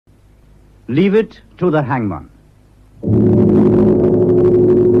Leave it to the hangman.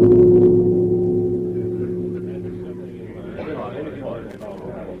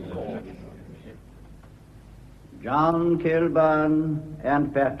 John Kilburn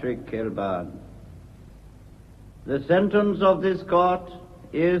and Patrick Kilburn. The sentence of this court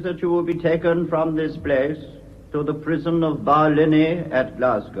is that you will be taken from this place to the prison of Barlinnie at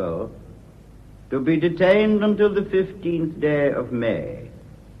Glasgow, to be detained until the 15th day of May,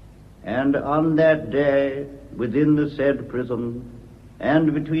 and on that day, within the said prison,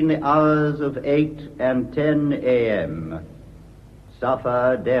 and between the hours of 8 and 10 a.m.,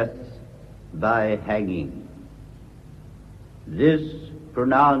 suffer death by hanging. This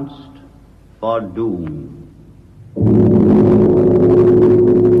pronounced for doom.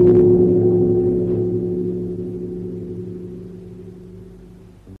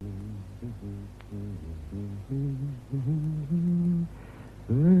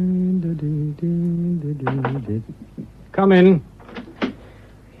 Come in.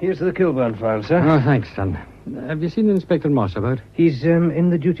 Here's the Kilburn file, sir. Oh, thanks, son. Have you seen Inspector Moss about? He's in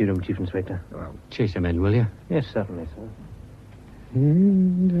the duty room, Chief Inspector. Well, chase him in, will you? Yes, certainly, sir.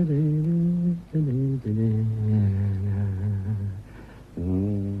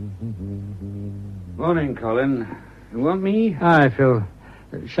 Morning, Colin. You want me? Aye, Phil.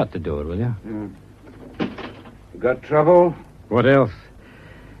 Shut the door, will you? You got trouble? What else?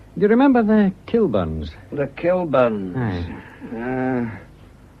 Do you remember the Kilburns? The Kilburns. Aye.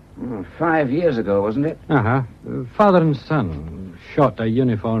 5 years ago, wasn't it? Uh-huh. Father and son shot a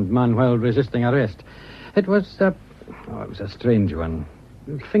uniformed man while resisting arrest. It was a strange one.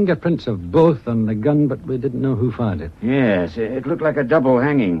 Fingerprints of both on the gun, but we didn't know who fired it. Yes, it looked like a double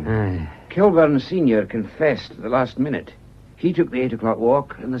hanging. Aye. Kilburn Sr. confessed at the last minute. He took the 8 o'clock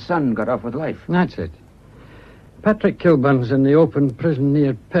walk, and the son got off with life. That's it. Patrick Kilburn's in the open prison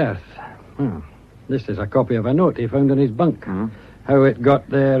near Perth. Oh, this is a copy of a note he found in his bunk. Huh? How it got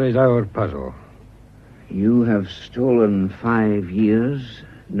there is our puzzle. You have stolen 5 years.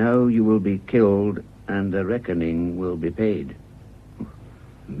 Now you will be killed, and the reckoning will be paid.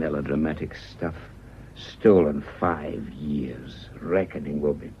 Melodramatic stuff. Stolen 5 years. Reckoning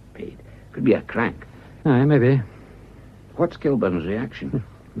will be paid. Could be a crank. Aye, maybe. What's Kilburn's reaction?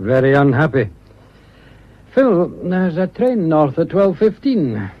 Very unhappy. Phil, there's a train north at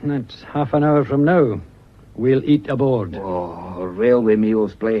 12:15. That's half an hour from now. We'll eat aboard. Oh, railway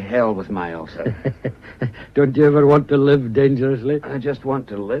meals play hell with my ulcer. Don't you ever want to live dangerously? I just want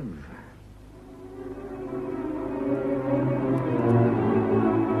to live.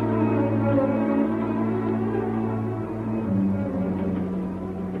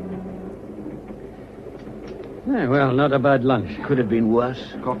 Well, not a bad lunch. Could have been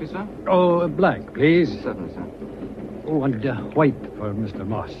worse. Coffee, sir? Oh, black, please. Certainly, sir. Oh, and white for Mr.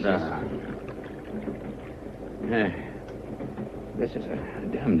 Moss. This is a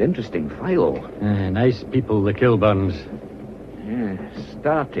damned interesting file. Nice people, the Kilburns.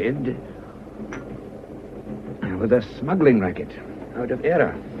 Started with a smuggling racket out of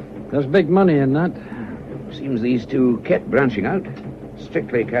Era. There's big money in that. Seems these two kept branching out.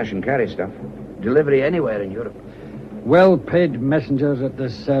 Strictly cash and carry stuff. Delivery anywhere in Europe. Well-paid messengers at the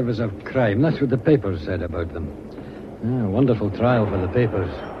service of crime. That's what the papers said about them. Wonderful trial for the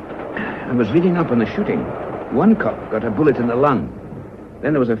papers. I was reading up on the shooting. One cop got a bullet in the lung.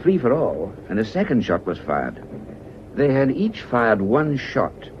 Then there was a free-for-all, and a second shot was fired. They had each fired one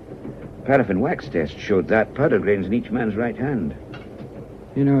shot. Paraffin wax test showed that. Powder grains in each man's right hand.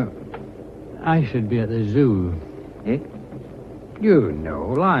 You know, I should be at the zoo. Eh? You know,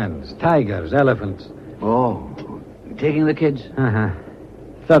 lions, tigers, elephants. Oh, taking the kids? Uh-huh.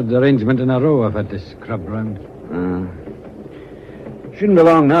 Third arrangement in a row I've had to scrub round. Shouldn't be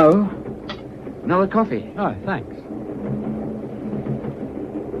long now. Another coffee. Oh, thanks.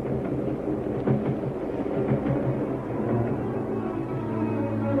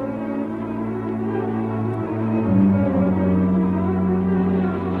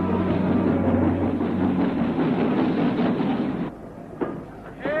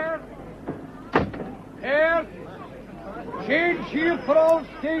 Change here for all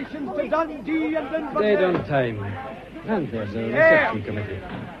stations to Dundee and then... Dead on time. And there's a reception committee.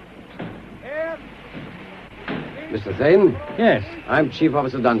 Mr. Thane? Yes. I'm Chief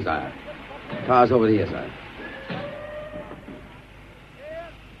Officer Dunsire. Car's over here, sir.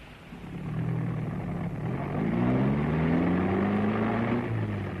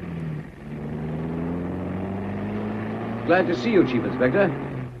 Glad to see you, Chief Inspector.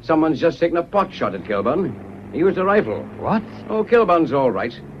 Someone's just taken a pot shot at Kilburn. He used a rifle. What? Oh, Kilburn's all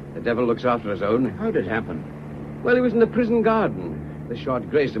right. The devil looks after his own. How'd it happen? Well, he was in the prison garden. The shot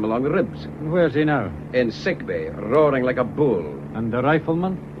grazed him along the ribs. Where's he now? In sick bay, roaring like a bull. And the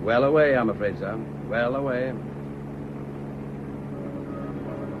rifleman? Well away, I'm afraid, sir. Well away.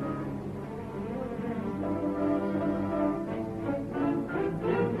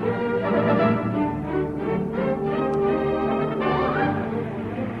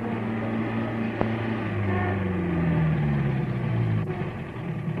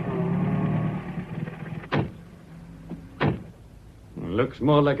 Looks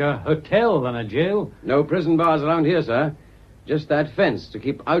more like a hotel than a jail. No prison bars around here, sir. Just that fence to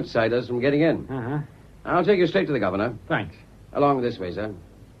keep outsiders from getting in. Uh-huh. I'll take you straight to the governor. Thanks. Along this way, sir.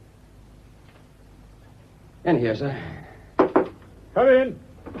 In here, sir. Come in.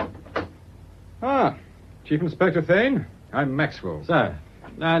 Ah, Chief Inspector Thane. I'm Maxwell. Sir,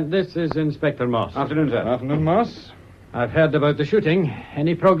 and this is Inspector Moss. Afternoon, sir. Afternoon, Moss. I've heard about the shooting.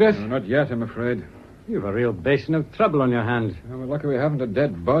 Any progress? Not yet, I'm afraid. You've a real basin of trouble on your hands. Oh, we're lucky we haven't a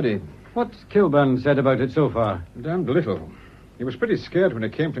dead body. What's Kilburn said about it so far? Damned little. He was pretty scared when he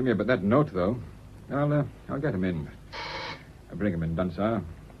came to me about that note, though. I'll get him in. I'll bring him in, Dunsire.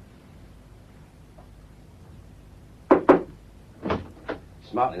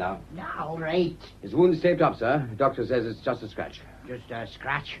 Smartly now. Yeah, all right. His wound's taped up, sir. Doctor says it's just a scratch. Just a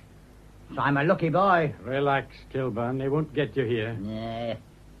scratch. So I'm a lucky boy. Relax, Kilburn. They won't get you here. Yeah.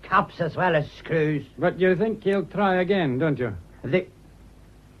 Cops as well as screws. But you think he'll try again, don't you?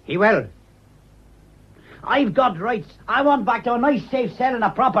 He will. I've got rights. I want back to a nice safe cell in a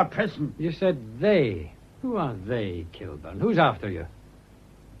proper prison. You said they. Who are they, Kilburn? Who's after you?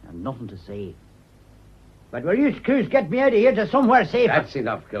 I've nothing to say. But will you screws get me out of here to somewhere safer? That's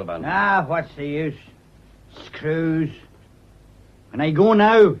enough, Kilburn. Ah, what's the use? Screws. Can I go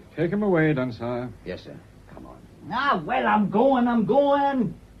now? Take him away, Dunsire. Yes, sir. Come on. Ah, well, I'm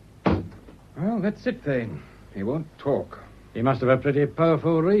going. Well, that's it, Thane. He won't talk. He must have a pretty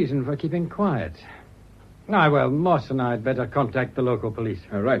powerful reason for keeping quiet. Well, Moss and I'd better contact the local police.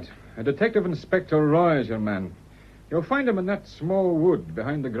 Right. Detective Inspector Roy is your man. You'll find him in that small wood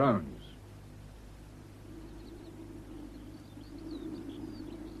behind the grounds.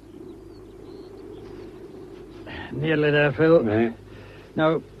 Nearly there, Phil. Right.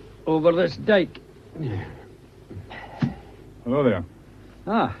 Now, over this dike. Hello there.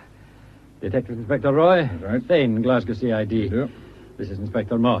 Ah, Detective Inspector Roy. Right. Thane, Glasgow CID. Yeah. This is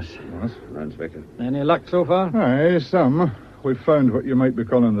Inspector Moss. Yes. Hello, Inspector. Any luck so far? Aye, some. We found what you might be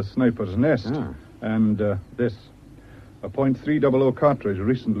calling the sniper's nest. Ah. And this. A .300 cartridge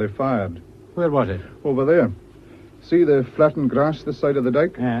recently fired. Where was it? Over there. See the flattened grass this side of the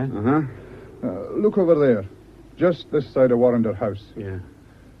dike? Yeah. Uh-huh. Look over there. Just this side of Warrender House. Yeah.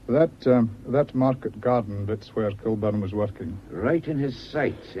 That market garden bit's where Kilburn was working. Right in his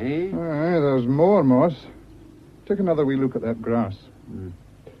sights, eh? Aye, there's more, Moss. Take another wee look at that grass.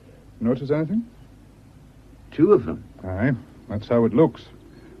 Notice anything? 2 of them. Aye, that's how it looks.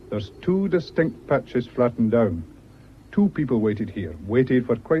 There's 2 distinct patches flattened down. 2 people waited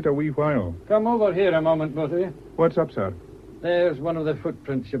for quite a wee while. Come over here a moment, both of you. What's up, sir? There's one of the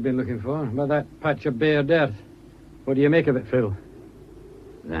footprints you've been looking for, by that patch of bare dirt. What do you make of it, Phil?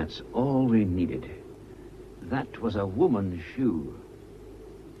 That's all we needed. That was a woman's shoe.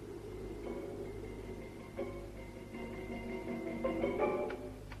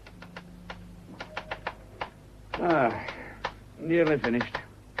 Nearly finished.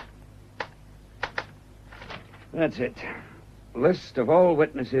 That's it. List of all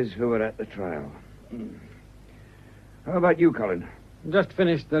witnesses who were at the trial. How about you, Colin? Just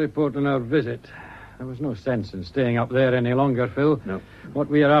finished the report on our visit. There was no sense in staying up there any longer, Phil. No. What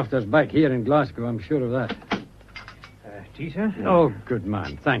we are after is back here in Glasgow, I'm sure of that. Tea, sir? Oh, good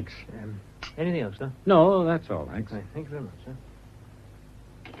man. Thanks. Anything else, sir? No, that's all, thanks. Right, thank you very much, sir.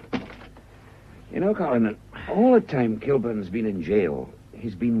 You know, Colin, all the time Kilburn's been in jail,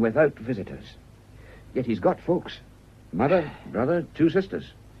 he's been without visitors. Yet he's got folks. Mother, brother, 2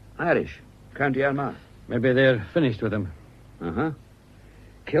 sisters. Irish. County Armagh. Maybe they're finished with him. Uh-huh.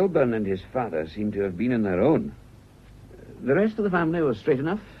 Kilburn and his father seem to have been in their own. The rest of the family was straight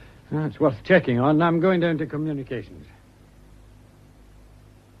enough. It's worth checking on. I'm going down to communications.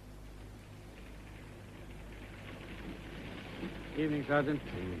 Evening, Sergeant.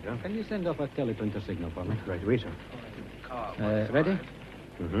 Can you send off a teleprinter signal for me? Right away, sir. Ready?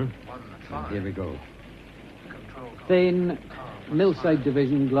 Mm-hmm. Here we go. Thane, Millside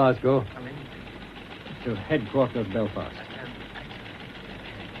Division, Glasgow. To headquarters, Belfast.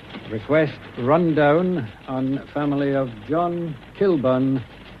 Request rundown on family of John Kilburn,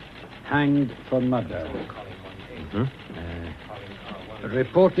 hanged for murder.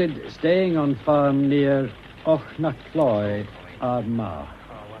 Reported staying on farm near Ochnacloy, Armagh.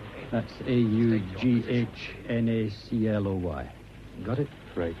 That's AughnaCloy. Got it?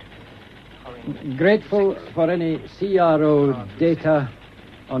 Right. Grateful for any CRO data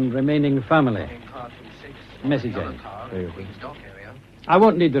on remaining family. Message end. I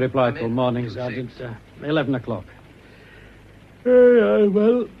won't need the reply till morning, Sergeant. 11 o'clock.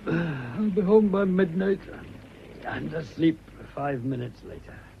 Well, I'll be home by midnight and asleep 5 minutes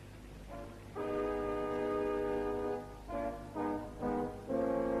later.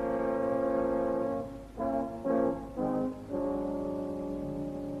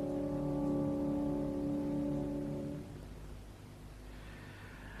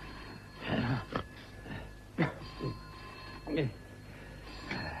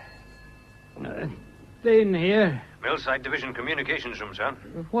 Dane here. Millside Division Communications Room, sir.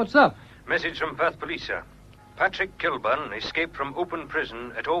 What's up? Message from Perth Police, sir. Patrick Kilburn escaped from open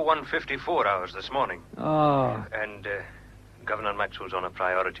prison at 01:54 hours this morning. Oh, And Governor Maxwell's on a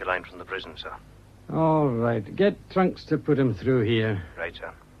priority line from the prison, sir. all right. Get Trunks to put him through here. Right,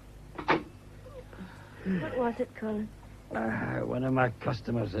 sir. What was it, Colin? One of my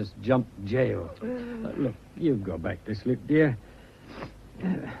customers has jumped jail. Look, you go back to sleep, dear.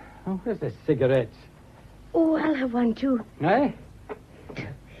 Where's the cigarettes? Oh, I'll have one, too. Eh?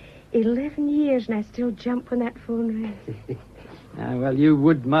 11 years and I still jump when that phone rings. Well, you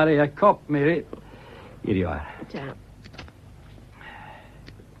would marry a cop, Mary. Here you are. Down.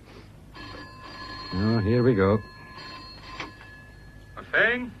 Oh, here we go. A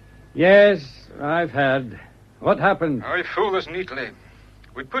thing? Yes, I've heard. What happened? Oh, he fooled us neatly.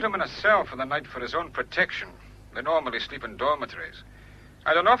 We'd put him in a cell for the night for his own protection. They normally sleep in dormitories. I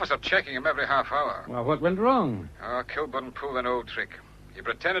had an officer checking him every half hour. Well, what went wrong? Oh, Kilburn pulled an old trick. He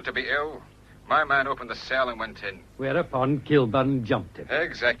pretended to be ill. My man opened the cell and went in. Whereupon Kilburn jumped him.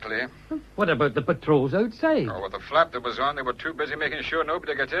 Exactly. What about the patrols outside? Oh, with the flap that was on, they were too busy making sure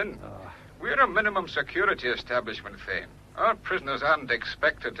nobody got in. We're a minimum security establishment, Thane. Our prisoners aren't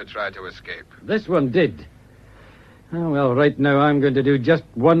expected to try to escape. This one did. Oh, well, right now I'm going to do just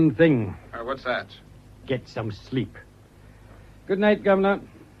one thing. What's that? Get some sleep. Good night, Governor.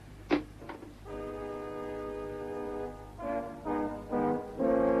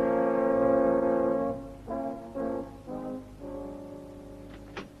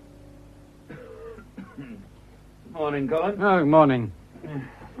 Morning, Colin. Oh, morning.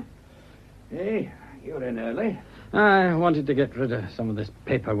 Hey, you're in early. I wanted to get rid of some of this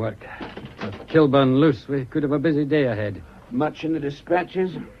paperwork. With Kilburn loose, we could have a busy day ahead. Much in the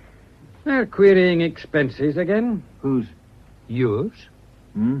dispatches? They're querying expenses again. Whose? Yours?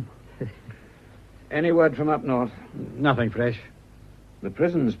 Any word from up north? Nothing fresh. The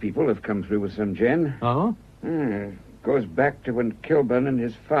prisons people have come through with some gin. Oh? Goes back to when Kilburn and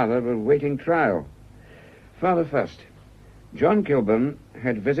his father were waiting trial. Father first. John Kilburn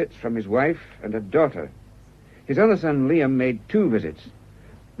had visits from his wife and a daughter. His other son, Liam, made 2 visits.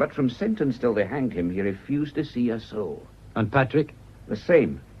 But from sentence till they hanged him, he refused to see a soul. And Patrick? The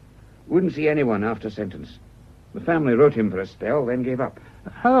same. Wouldn't see anyone after sentence. The family wrote him for a spell, then gave up.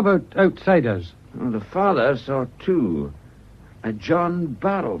 How about outsiders? The father saw 2. A John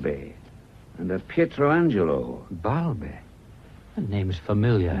Bartleby and a Pietro Angelo. Bartleby? The name's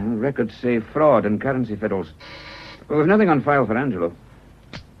familiar. Records say fraud and currency fiddles. We've nothing on file for Angelo.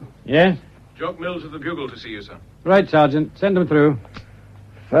 Yes? Jock Mills of the Bugle to see you, sir. Right, Sergeant. Send him through.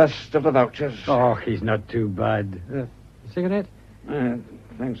 First of the vouchers. Oh, he's not too bad. Cigarette?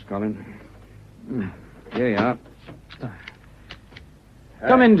 Thanks, Colin. Here you are.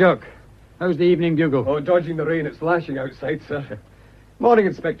 Come in, Jock. How's the evening bugle? Oh, dodging the rain. It's lashing outside, sir. Morning,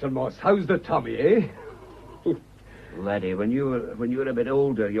 Inspector Moss. How's the Tommy, eh? Laddie, when you're a bit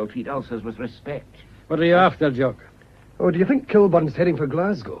older, you'll treat ulcers with respect. What are you after, Jock? Oh, do you think Kilburn's heading for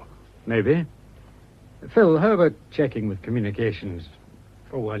Glasgow? Maybe. Phil, how about checking with communications?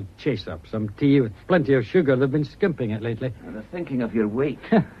 Oh, I'll chase up some tea with plenty of sugar. They've been skimping it lately. They're thinking of your weight.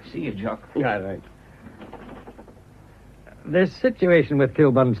 See you, Jock. Yeah, right. The situation with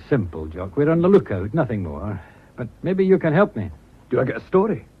Kilburn's simple, Jock. We're on the lookout, nothing more. But maybe you can help me. Do I get a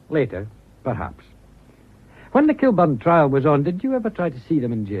story? Later, perhaps. When the Kilburn trial was on, did you ever try to see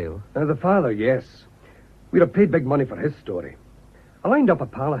them in jail? The father, yes. We'd have paid big money for his story. I lined up a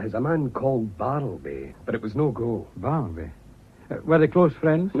pal of his, a man called Bartleby, but it was no go. Bartleby? Were they close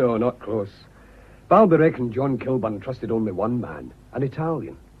friends? No, not close. Bartleby reckoned John Kilburn trusted only one man, an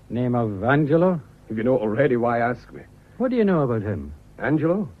Italian. Name of Angelo? If you know already, why ask me? What do you know about him?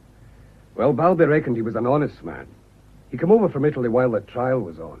 Angelo? Well, Bartleby reckoned he was an honest man. He came over from Italy while the trial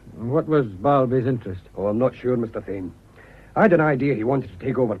was on. What was Bartleby's interest? Oh, I'm not sure, Mr. Thane. I had an idea he wanted to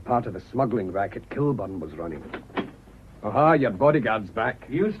take over part of the smuggling racket Kilburn was running. Aha, your bodyguard's back.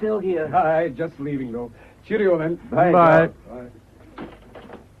 You still here? Aye, just leaving, though. Cheerio, then. Bye.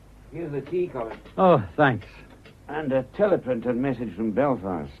 Here's the tea, Colin. Oh, thanks. And a teleprinted message from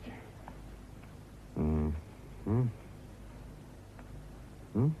Belfast.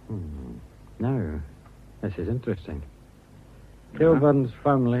 No, this is interesting. Kilburn's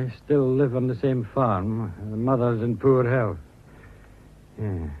family still live on the same farm. The mother's in poor health.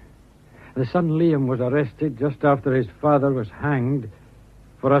 Yeah. The son Liam was arrested just after his father was hanged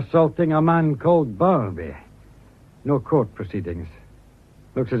for assaulting a man called Barby. No court proceedings.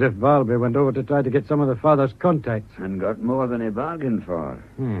 Looks as if Barby went over to try to get some of the father's contacts. And got more than he bargained for.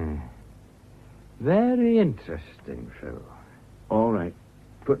 Very interesting, Phil. All right.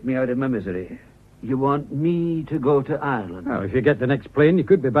 Put me out of my misery. You want me to go to Ireland? Well, if you get the next plane, you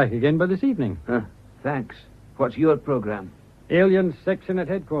could be back again by this evening. Thanks. What's your program? Alien section at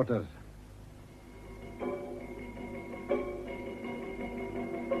headquarters.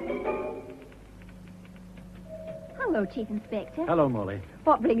 Hello, Chief Inspector. Hello, Molly.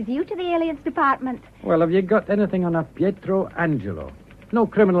 What brings you to the aliens department? Well, have you got anything on a Pietro Angelo? No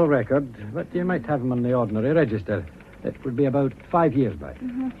criminal record, but you might have him on the ordinary register. It would be about 5 years back.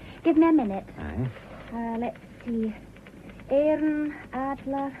 Give me a minute. Aye. Let's see. Aaron,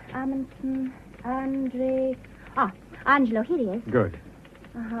 Adler, Amundsen, Andre... Angelo, here he is. Good.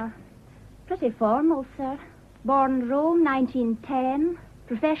 Pretty formal, sir. Born Rome, 1910.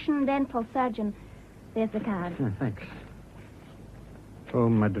 Profession, dental surgeon. There's the card. Thanks.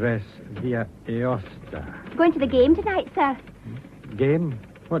 Home address via Aosta. Going to the game tonight, sir. Game?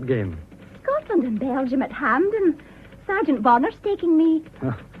 What game? Scotland and Belgium at Hampden. Sergeant Bonner's taking me.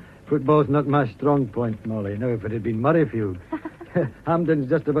 Football's not my strong point, Molly. No, if it had been Murrayfield. Hampden's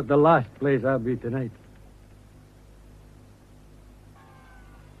just about the last place I'll be tonight.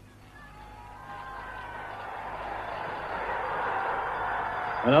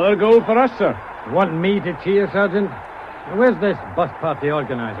 Another goal for us, sir. Want me to cheer, Sergeant? Where's this bus party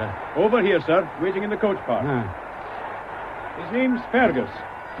organizer? Over here, sir, waiting in the coach park. His name's Fergus.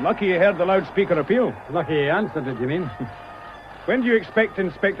 Lucky he heard the loudspeaker appeal. Lucky he answered it, you mean? When do you expect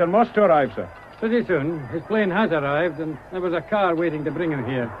Inspector Moss to arrive, sir? Pretty soon. His plane has arrived, and there was a car waiting to bring him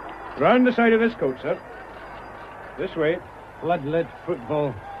here. Round the side of this coach, sir. This way. Floodlit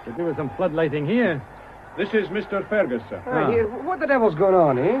football. Could do with some floodlighting here. This is Mr. Fergus, sir. What the devil's going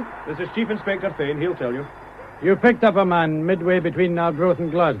on, eh? This is Chief Inspector Thane. He'll tell you. You picked up a man midway between Arbroath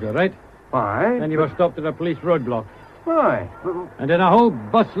and Glasgow, right? Aye. Then you were stopped at a police roadblock. Aye. And in a whole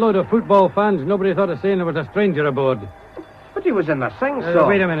busload of football fans, nobody thought of saying there was a stranger aboard. But he was in the thing, so...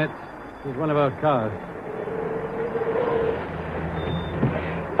 Wait a minute. He's one of our cars.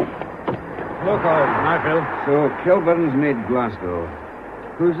 Look out, Michael. So, Kilburn's made Glasgow.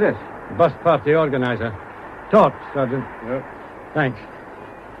 Who's this? Bus party organizer. Taut, Sergeant. Thanks.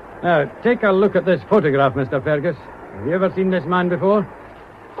 Now, take a look at this photograph, Mr. Fergus. Have you ever seen this man before?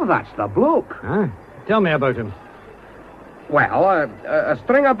 Oh, that's the bloke. Huh? Tell me about him. Well, a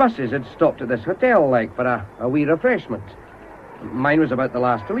string of buses had stopped at this hotel, like, for a wee refreshment. Mine was about the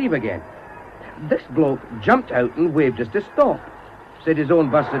last to leave again. This bloke jumped out and waved us to stop. Said his own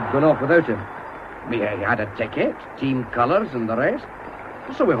bus had gone off without him. He had a ticket, team colours and the rest.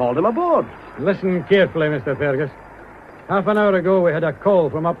 So we hauled him aboard. Listen carefully, Mr. Fergus. Half an hour ago, we had a call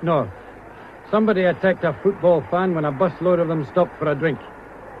from up north. Somebody attacked a football fan when a busload of them stopped for a drink.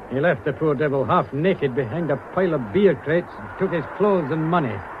 He left the poor devil half naked behind a pile of beer crates and took his clothes and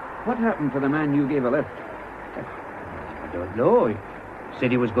money. What happened to the man you gave a lift? I don't know. He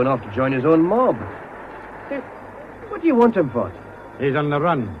said he was going off to join his own mob. What do you want him for? He's on the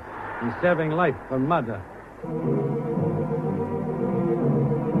run. He's serving life for murder.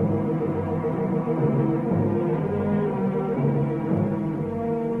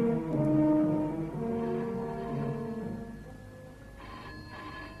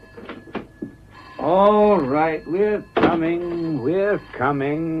 All right, we're coming.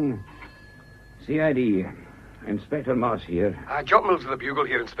 CID. Inspector Moss here. Jock Mills of the Bugle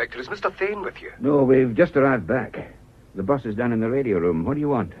here, Inspector. Is Mr. Thane with you? No, we've just arrived back. The boss is down in the radio room. What do you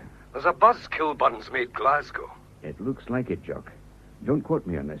want? There's a buzz Kilburn's made Glasgow. It looks like it, Jock. Don't quote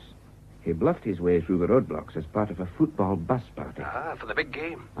me on this. He bluffed his way through the roadblocks as part of a football bus party. For the big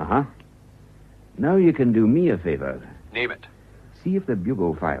game. Uh-huh. Now you can do me a favor. Name it. See if the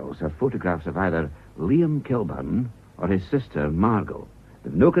Bugle files have photographs of either Liam Kilburn or his sister, Margot.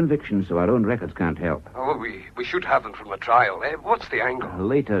 They've no convictions, so our own records can't help. Oh, we should have them from the trial. What's the angle?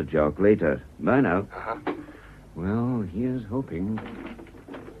 Later, Jock, later. Bye now. Uh-huh. Well, here's hoping.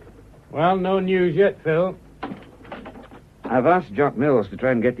 Well, no news yet, Phil. I've asked Jock Mills to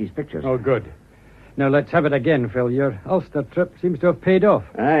try and get these pictures. Oh, good. Now, let's have it again, Phil. Your Ulster trip seems to have paid off.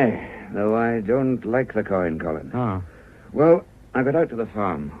 Aye, though I don't like the coin, Colin. Oh. Well, I got out to the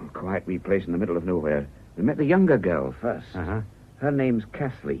farm, a quiet wee place in the middle of nowhere. We met the younger girl first. Uh-huh. Her name's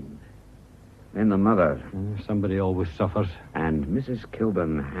Kathleen. Then the mother. Somebody always suffers. And Mrs.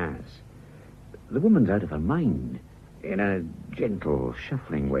 Kilburn has. The woman's out of her mind, in a gentle,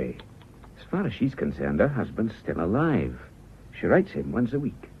 shuffling way. As far as she's concerned, her husband's still alive. She writes him once a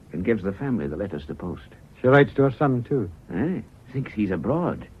week and gives the family the letters to post. She writes to her son, too. Eh? Thinks he's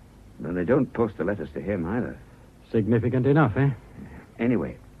abroad. But they don't post the letters to him either. Significant enough, eh?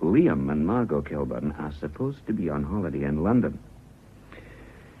 Anyway, Liam and Margot Kilburn are supposed to be on holiday in London.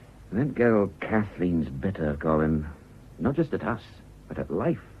 That girl Kathleen's bitter, Colin. Not just at us, but at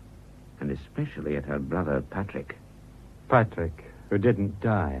life. And especially at her brother, Patrick. Patrick, who didn't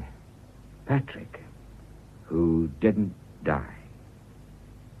die. Patrick, who didn't die.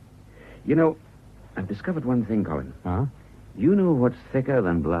 You know, I've discovered one thing, Colin. Huh? You know what's thicker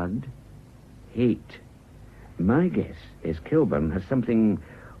than blood? Hate. My guess is Kilburn has something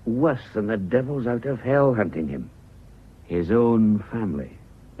worse than the devils out of hell hunting him. His own family.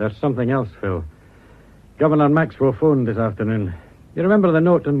 There's something else, Phil. Governor Maxwell phoned this afternoon. You remember the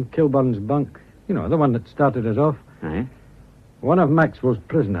note in Kilburn's bunk? You know, the one that started us off? Aye. One of Maxwell's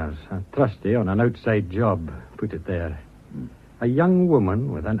prisoners, a trustee on an outside job, put it there. A young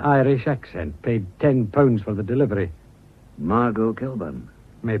woman with an Irish accent paid £10 for the delivery. Margot Kilburn.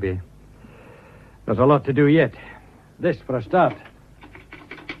 Maybe. There's a lot to do yet. This for a start.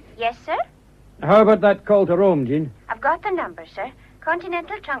 Yes, sir? How about that call to Rome, Jean? I've got the number, sir.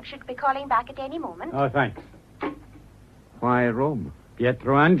 Continental Trunk should be calling back at any moment. Oh, thanks. Why Rome?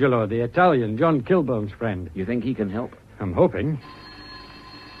 Pietro Angelo, the Italian, John Kilburn's friend. You think he can help? I'm hoping.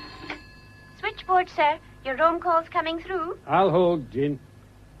 Switchboard, sir. Your Rome call's coming through. I'll hold, Jean.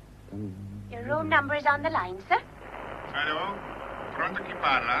 Your Rome number is on the line, sir. Hello? Pronto chi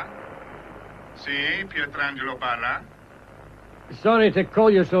parla? Sì, Pietrangelo parla. Sorry to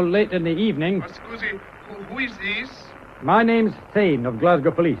call you so late in the evening. Oh, scusi, who is this? My name's Thane of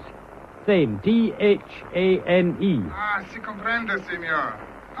Glasgow Police. Thane, Thane. Ah, si comprende, signor.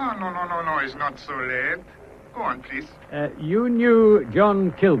 Oh, no, it's not so late. Go on, please. You knew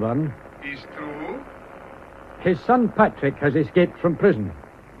John Kilburn. Is true? His son Patrick has escaped from prison.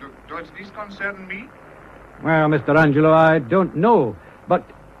 Does this concern me? Well, Mr. Angelo, I don't know. But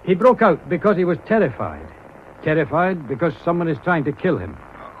he broke out because he was terrified. Terrified because someone is trying to kill him.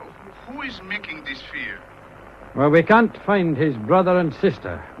 Who is making this fear? Well, we can't find his brother and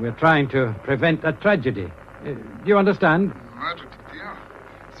sister. We're trying to prevent a tragedy. Do you understand?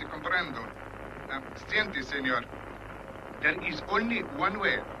 Si comprendo. Senti, senor. There is only one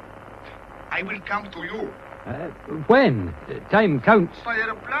way. I will come to you. When? Time counts. By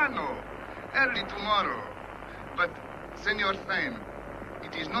aeroplano. Early tomorrow. But, Senor Thane,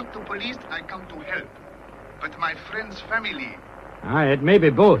 it is not the police I come to help, but my friend's family. Aye, it may be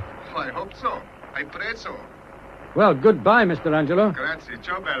both. Oh, I hope so. I pray so. Well, goodbye, Mr. Angelo. Grazie.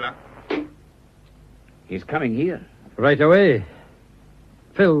 Ciao, Bella. He's coming here. Right away.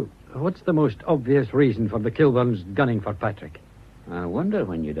 Phil, what's the most obvious reason for the Kilburns gunning for Patrick? I wonder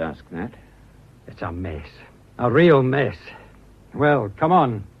when you'd ask that. It's a mess. A real mess. Well, come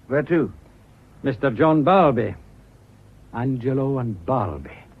on. Where to? Mr. John Barlby. Angelo and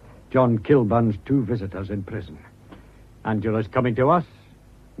Barlby. John Kilburn's two visitors in prison. Angelo's coming to us.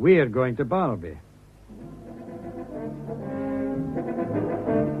 We're going to Barlby.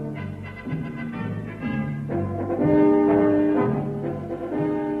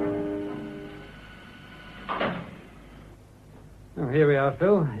 Oh, here we are,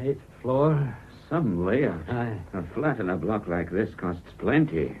 Phil. 8th floor. Some layout. Aye. A flat in a block like this costs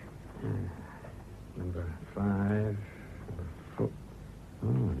plenty. Number 5. Number 4.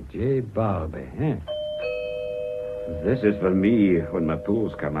 Oh, J. Barlby, eh? This is for me when my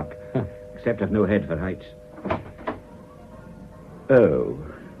pools come up. Except I've no head for heights. Oh.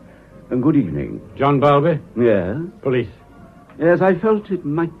 Good evening. John Barlby? Yes? Police. Yes, I felt it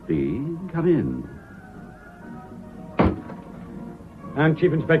might be. Come in. I'm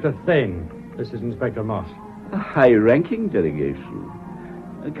Chief Inspector Thane. This is Inspector Moss. A high-ranking delegation.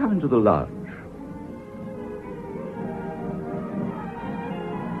 Come into the lodge.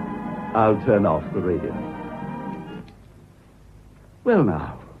 I'll turn off the radio. Well,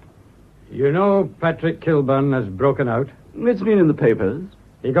 now. You know Patrick Kilburn has broken out? It's been in the papers.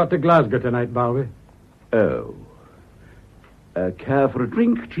 He got to Glasgow tonight, Barlby. Oh. Care for a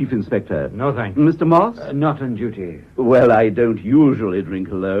drink, Chief Inspector? No, thanks. Mr. Moss? Not on duty. Well, I don't usually drink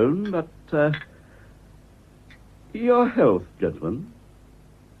alone, but, your health, gentlemen.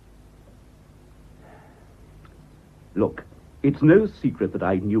 Look, it's no secret that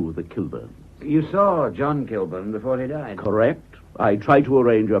I knew the Kilburns. You saw John Kilburn before he died. Correct. I tried to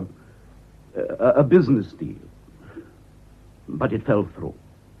arrange a business deal. But it fell through.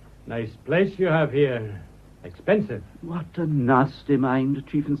 Nice place you have here. Expensive. What a nasty mind,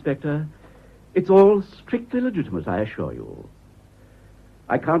 Chief Inspector. It's all strictly legitimate, I assure you.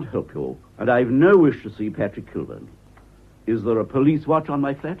 I can't help you, and I've no wish to see Patrick Kilburn. Is there a police watch on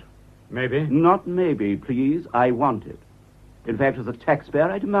my flat? Maybe. Not maybe, please. I want it. In fact, as a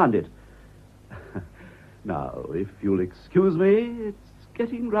taxpayer, I demand it. Now, if you'll excuse me, it's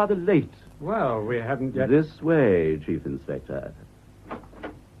getting rather late. Well, we haven't yet... This way, Chief Inspector.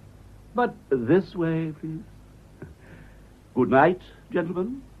 But... This way, please. Good night,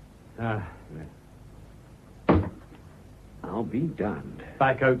 gentlemen. I'll be darned.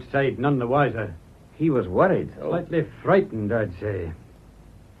 Back outside, none the wiser. He was worried, though. Slightly frightened, I'd say.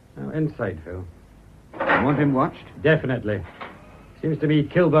 Now, inside, Phil. You want him watched? Definitely. Seems to me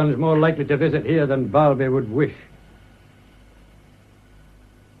Kilburn's more likely to visit here than Barby would wish.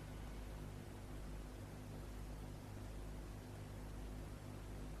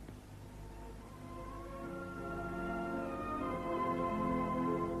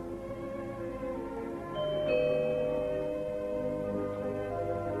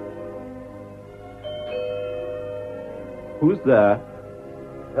 Who's there?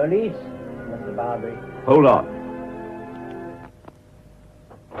 Police, Mr. Barbary. Hold on.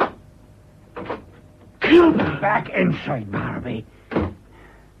 Back inside, Barbary.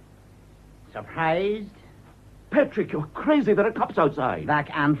 Surprised? Patrick, you're crazy. There are cops outside. Back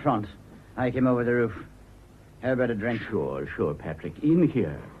and front. I came over the roof. How about a drink? Sure, Patrick. In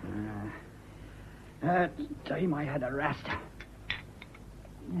here. Time I had a rest.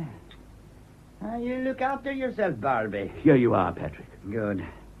 You look after yourself, Barbary. Here you are, Patrick. Good.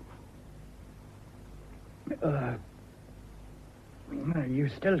 You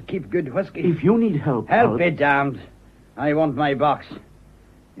still keep good whiskey? If you need help... Help be damned. I want my box.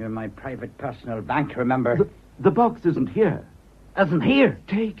 You're my private personal bank, remember? The box isn't here. Isn't here?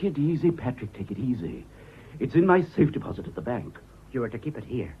 Take it easy, Patrick. Take it easy. It's in my safe deposit at the bank. You are to keep it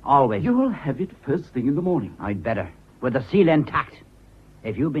here. Always. You'll have it first thing in the morning. I'd better. With the seal intact.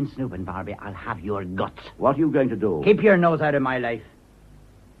 If you've been snooping, Barbie, I'll have your guts. What are you going to do? Keep your nose out of my life.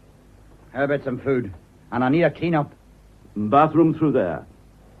 How about some food? And I need a clean-up. Bathroom through there.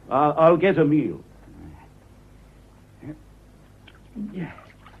 I'll get a meal. Yeah.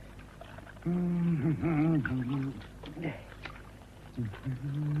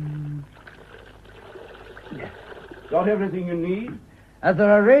 Got everything you need? Is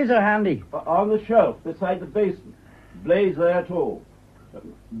there a razor handy? On the shelf beside the basin. Blaze there, too.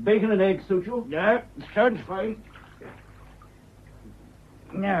 Bacon and eggs suit you? Yeah, sounds fine.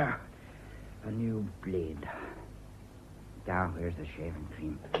 Now, a new blade. Now, where's the shaving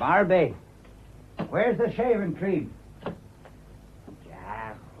cream? Barbie, where's the shaving cream?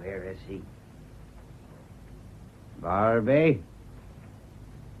 Yeah, where is he? Barbie?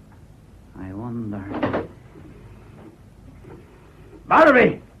 I wonder...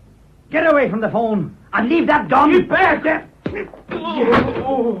 Barbie! Get away from the phone and leave that gun! Get back!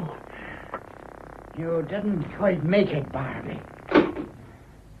 Oh. You didn't quite make it, Barbie.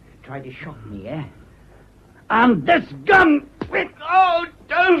 Tried to shoot me, eh? And this gun! Oh,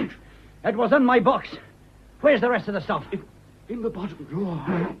 don't! It was in my box. Where's the rest of the stuff? In the bottom drawer.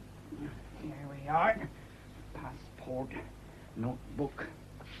 Here we are. Passport. Notebook.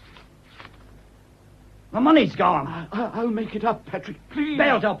 The money's gone. I'll make it up, Patrick, please.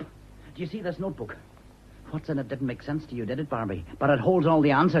 Bailed up. Do you see this notebook? What's in it didn't make sense to you, did it, Barbie? But it holds all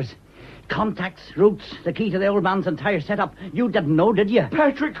the answers. Contacts, routes, the key to the old man's entire setup. You didn't know, did you?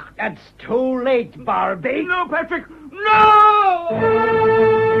 Patrick! It's too late, Barbie. No, Patrick! No!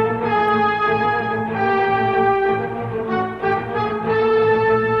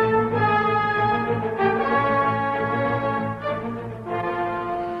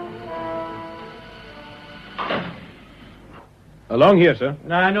 Along here, sir.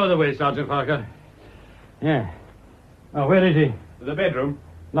 I know the way, Sergeant Parker. Yeah. Oh, where is he? The bedroom.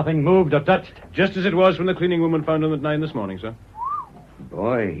 Nothing moved or touched? Just as it was when the cleaning woman found him at 9 this morning, sir.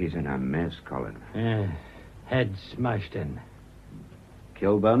 Boy, he's in a mess, Colin. Yeah. Head smashed in.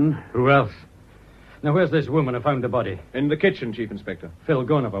 Kilburn? Who else? Now, where's this woman who found the body? In the kitchen, Chief Inspector. Phil,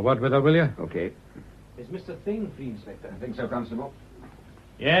 go and have a word with her, will you? Okay. Is Mr. Thing free, Inspector? I think so, Constable.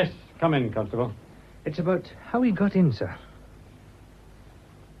 Yes. Come in, Constable. It's about how he got in, sir.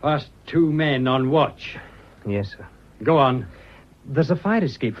 Past 2 men on watch. Yes, sir. Go on. There's a fire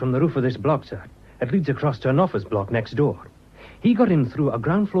escape from the roof of this block, sir. It leads across to an office block next door. He got in through a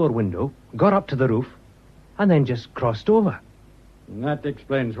ground floor window, got up to the roof, and then just crossed over. And that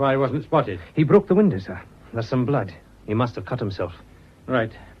explains why he wasn't spotted. He broke the window, sir. There's some blood. He must have cut himself.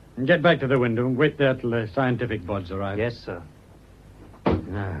 Right. And get back to the window and wait there till the scientific bods arrive. Yes, sir.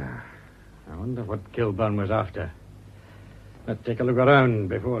 Ah, I wonder what Kilburn was after. Let's take a look around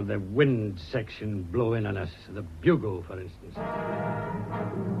before the wind section blow in on us. The bugle, for instance.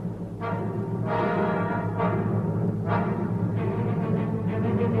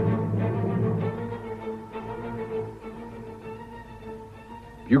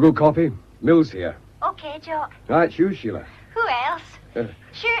 Bugle copy. Mills here. Okay, Jock. Right, you, Sheila. Who else?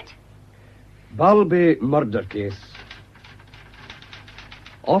 Shoot. Balby murder case.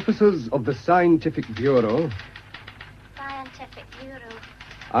 Officers of the Scientific Bureau Scientific Bureau.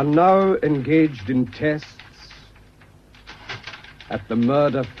 are now engaged in tests at the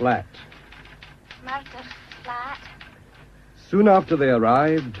murder flat. Murder flat. Soon after they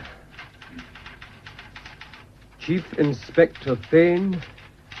arrived, Chief Inspector Thane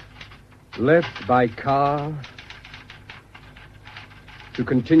left by car to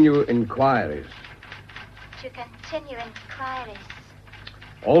continue inquiries. To continue inquiries.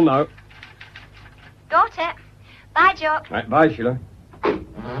 All now. Got it. Bye, Jock. Right, bye, Sheila.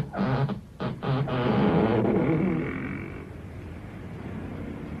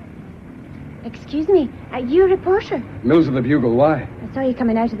 Excuse me, you a reporter? Mills of the Bugle, why? I saw you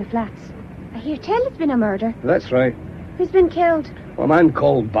coming out of the flats. I hear tell it's been a murder. That's right. Who's been killed? A man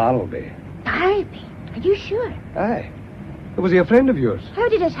called Bartleby. Bartleby? Are you sure? Aye. Was he a friend of yours? How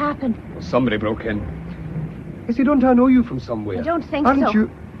did it happen? Well, somebody broke in. Yes, don't I know you from somewhere? I don't think Aren't so.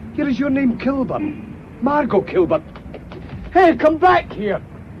 you? Here is your name, Kilburn. Margot Kilburn. Hey, come back here.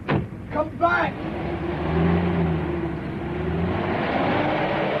 Come back.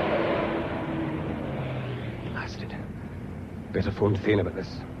 Blasted. Better phone Thane about this.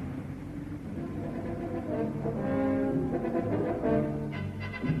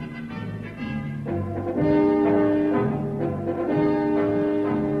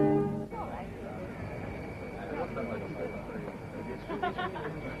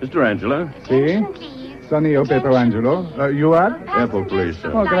 Mr. Angelo. Sì? Sono io, Pietro Angelo. You are? Airport Police,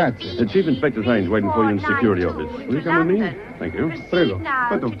 sir. Oh, grazie. The Chief Inspector Thane's waiting for you in the security office. Will you come with me? Thank you. Prego.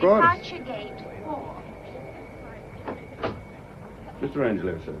 But of course. Mr.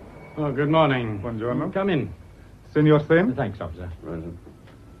 Angelo, sir. Oh, good morning. Buongiorno. Come in. Signor Thane? Thanks, officer. Right.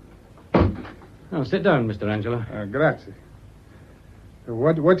 Oh, sit down, Mr. Angelo. Grazie.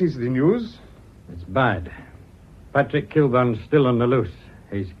 What is the news? It's bad. Patrick Kilburn's still on the loose.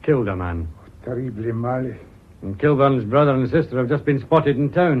 He's killed a man. Terribly male. And Kilburn's brother and sister have just been spotted in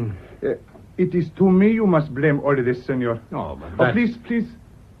town. It is to me you must blame all of this, senor. Oh, but Oh, please.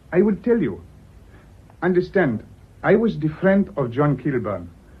 I will tell you. Understand, I was the friend of John Kilburn.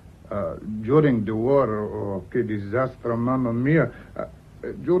 During the war, que disaster, mamma mia.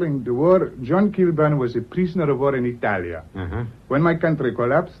 During the war, John Kilburn was a prisoner of war in Italia. Uh-huh. When my country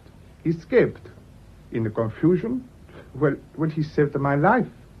collapsed, he escaped. In the confusion, well, he saved my life.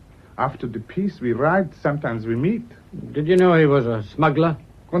 After the peace, we ride, sometimes we meet. Did you know he was a smuggler?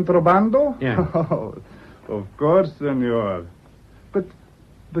 Contrabando? Yeah. Oh, of course, senor.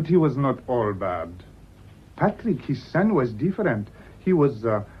 But he was not all bad. Patrick, his son, was different. He was,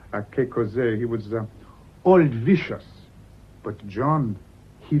 que cause, he was old vicious. But John,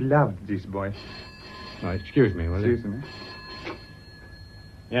 he loved this boy. Oh, excuse me, will you? Excuse me.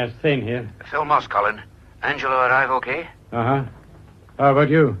 Yes, Thane here. Phil Moss, Colin. Angelo arrive okay? Uh-huh. How about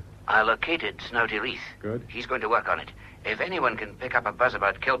you? I located Snouty Reith. Good. He's going to work on it. If anyone can pick up a buzz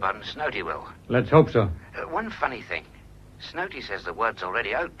about Kilburn, Snouty will. Let's hope so. One funny thing. Snouty says the word's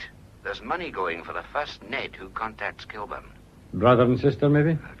already out. There's money going for the first Ned who contacts Kilburn. Brother and sister,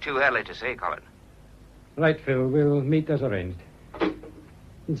 maybe? Too early to say, Colin. Right, Phil. We'll meet as arranged.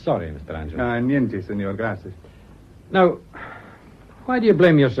 Sorry, Mr. Angelo. Niente, senor, grazie. Now, why do you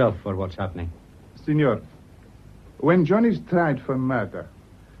blame yourself for what's happening? Senor, when John is tried for murder,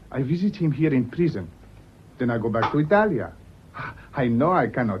 I visit him here in prison. Then I go back to Italia. I know I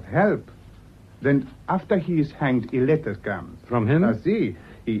cannot help. Then, after he is hanged, a letter comes. From him? See,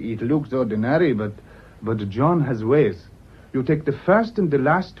 it looks ordinary, but John has ways. You take the first and the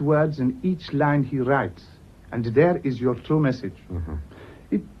last words in each line he writes, and there is your true message. Mm-hmm.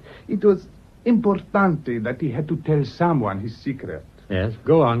 It was importante that he had to tell someone his secret. Yes,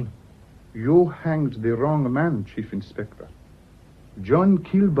 go on. You hanged the wrong man, Chief Inspector. John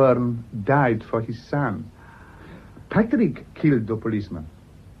Kilburn died for his son. Patrick killed the policeman.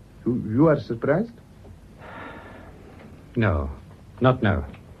 You are surprised? No, not now.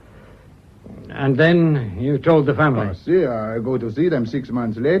 And then you told the family. I go to see them 6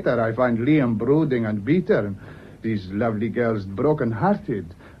 months later. I find Liam brooding and bitter. These lovely girls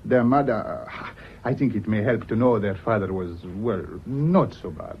broken-hearted. Their mother... I think it may help to know their father was, well, not so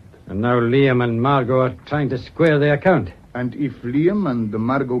bad. And now Liam and Margot are trying to square the account. And if Liam and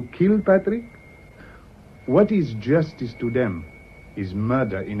Margot kill Patrick, what is justice to them is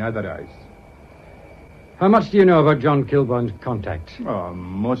murder in other eyes. How much do you know about John Kilburn's contacts?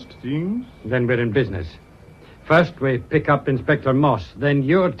 Most things. Then we're in business. First, we pick up Inspector Moss. Then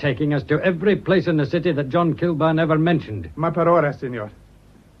you're taking us to every place in the city that John Kilburn ever mentioned. Ma parola, senor.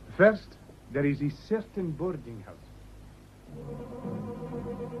 First, there is a certain boarding house.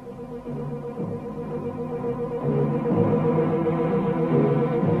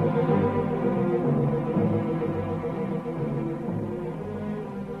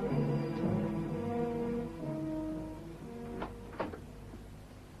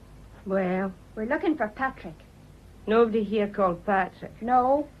 Well, We're looking for Patrick. nobody here called Patrick.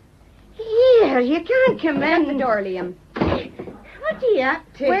 No. Here, you can't come Shut in. the door, Liam. What are you up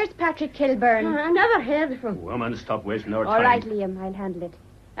to? Where's Patrick Kilburn? I never heard of him. Woman, stop wasting our All time. right, Liam, I'll handle it.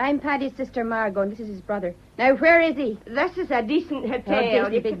 I'm Paddy's sister Margot, and this is his brother. Now, where is he? This is a decent Oh, hotel.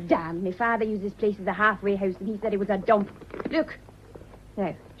 this big damn. My father used this place as a halfway house, and he said it was a dump. Look.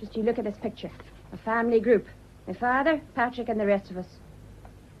 Now, just you look at this picture. A family group. My father, Patrick, and the rest of us.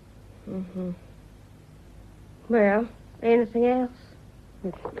 Mm-hmm. Well, anything else?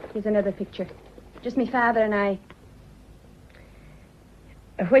 Look, here's another picture. Just my father and I.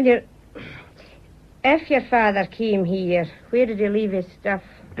 If your father came here, where did he leave his stuff?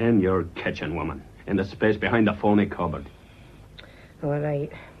 In your kitchen, woman. In the space behind the phony cupboard. All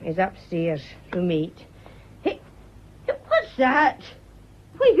right. He's upstairs. Room 8. Hey, what's that?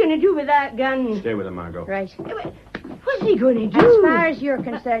 What are you going to do with that gun? Stay with him, Margot. Right. What's he going to do? As far as you're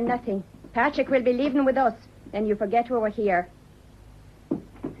concerned, nothing. Patrick will be leaving with us. Then you forget we were here.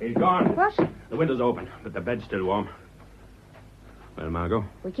 He's gone. What? The window's open, but the bed's still warm. Well, Margot?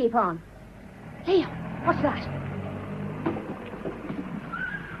 We keep on. Liam, what's that?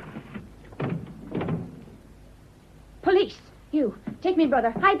 Police. You. Take me,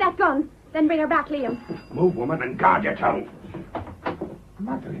 brother. Hide that gun. Then bring her back, Liam. Move, woman, and guard your tongue.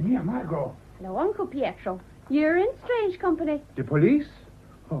 Madre mia, Margot. Hello, Uncle Pietro. You're in strange company. The police?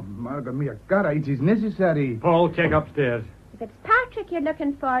 Oh, Margot mia cara, it is necessary. Paul, check upstairs. If it's Patrick you're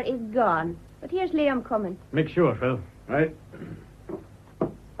looking for, is gone. But here's Liam coming. Make sure, Phil. Right.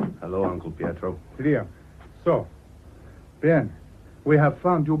 Hello, Uncle Pietro. Liam. So, Ben, we have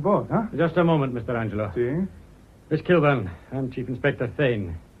found you both, huh? Just a moment, Mr. Angelo. See? Miss Kilburn, I'm Chief Inspector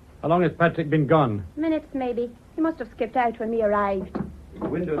Thane. How long has Patrick been gone? Minutes, maybe. He must have skipped out when we arrived. The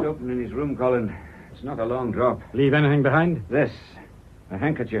window's open in his room, Colin. It's not a long drop. Leave anything behind? This. A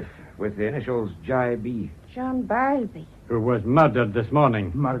handkerchief with the initials J.B. John Barlby. Who was murdered this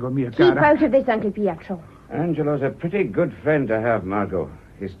morning. Margot mia Keep cara. out of this, Uncle Pietro. Angelo's a pretty good friend to have, Margot.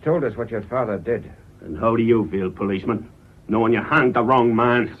 He's told us what your father did. And how do you feel, policeman? Knowing you hanged the wrong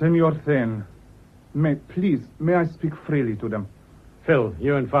man. Senor Thane, may I speak freely to them? Phil,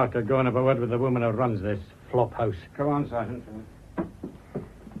 you and Farker go and have a word with the woman who runs this flop house. Come on, Sergeant.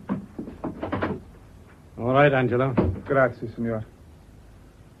 All right, Angelo. Grazie, signor.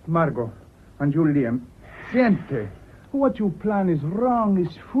 Margot, and you, Liam. Siente. What you plan is wrong,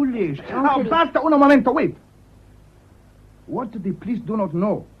 is foolish. Uncle- Basta, un momento, wait. What the police do not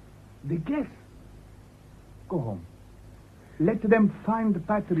know, they guess. Go home. Let them find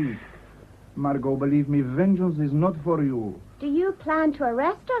Patrick. Margot, believe me, vengeance is not for you. Do you plan to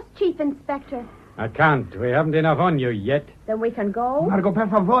arrest us, Chief Inspector? I can't. We haven't enough on you yet. Then we can go. Margot, per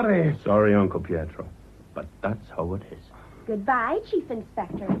favore. Sorry, Uncle Pietro. But that's how it is. Goodbye, Chief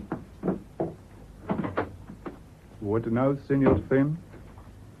Inspector. What now, Senor Thane?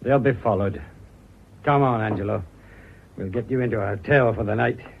 They'll be followed. Come on, Angelo. We'll get you into a hotel for the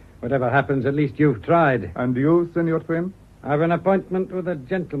night. Whatever happens, at least you've tried. And you, Senor Thane? I've an appointment with a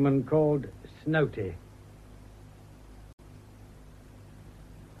gentleman called Snouty.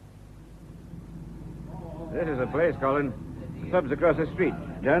 This is the place, Colin. Pub's across the street.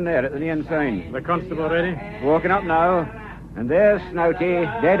 Down there at the neon sign. The constable ready? Walking up now. And there's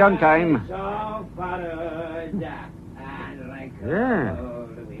Snouty, dead on time. Yeah.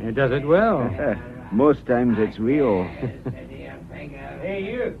 He does it well. Most times it's real. Hey,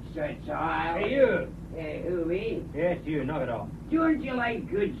 you, said child. Hey, you. Hey, who, me? Yes, you, knock it off. Don't you like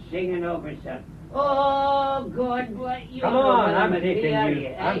good singing over some? Oh, God, what you... Come on, I'm taking you.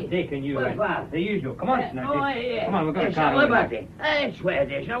 I'm taking you. The usual. Come on, Snouty. Oh, yeah. Come on, we're going to Yes, car what about it? I swear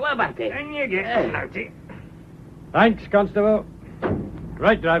there's no what about it. And you get Snouty. Thanks, Constable.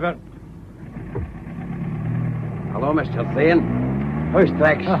 Right, driver. Hello, Mr. Thane. How's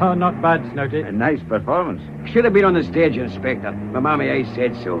tracks? Oh, not bad, Snouty. A nice performance. Should have been on the stage, Inspector. My mammy I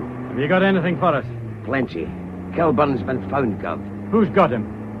said so. Have you got anything for us? Plenty. Kilburn's been found, Gov. Who's got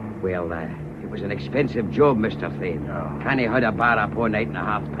him? Well, it was an expensive job, Mr. Thane. Oh. Canny had a bar up 1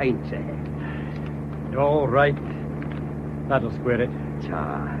 1/2 pints. All right. That'll square it.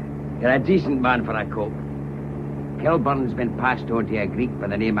 You're a decent man for a cop. Kilburn's been passed on to a Greek by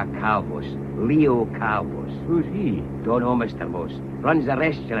the name of Calvos. Leo Calvos. Who's he? Don't know, Mr. Moss. Runs a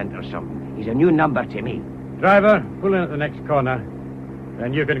restaurant or something. He's a new number to me. Driver, pull in at the next corner.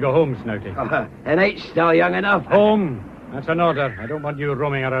 Then you can go home, Snouty. The night's still young enough. Home. That's an order. I don't want you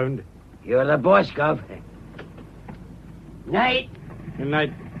roaming around. You're the boss, Gov. Night. Good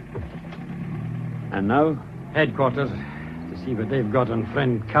night. And now? Headquarters. To see what they've got on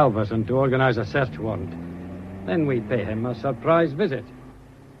friend Calvus and to organize a search warrant. Then we pay him a surprise visit.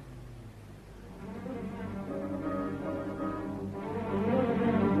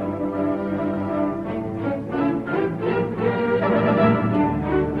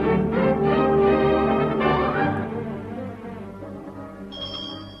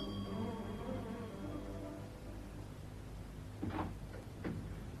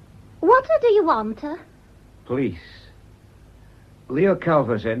 What do you want? Police. Leo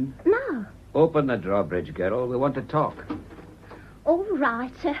Calvus in. No. Open the drawbridge, girl. We want to talk. All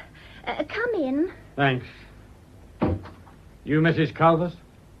right. Come in. Thanks. You Mrs. Calvus?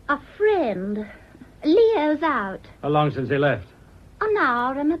 A friend. Leo's out. How long since he left? An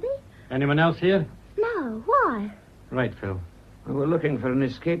hour, maybe? Anyone else here? No. Why? Right, Phil. We're looking for an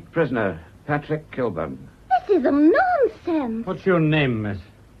escaped prisoner, Patrick Kilburn. This is a nonsense. What's your name, miss?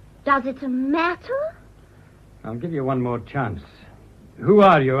 Does it matter? I'll give you one more chance. Who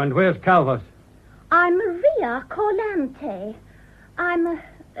are you and where's Calvus? I'm Maria Corlante. I'm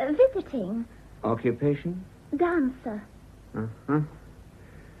visiting. Occupation? Dancer. Uh-huh.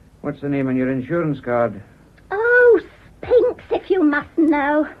 What's the name on your insurance card? Oh, Spinks, if you must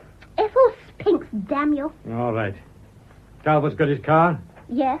know. Ethel Spinks, damn you. All right. Calvus got his car?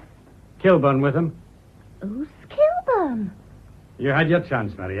 Yes. Kilburn with him? Who's Kilburn? You had your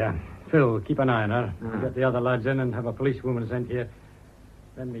chance, Maria. Phil, keep an eye on her. We'll get the other lads in and have a policewoman sent here.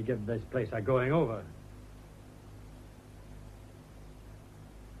 Then we give this place a going over.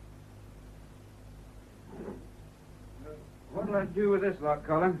 What'll I do with this lot,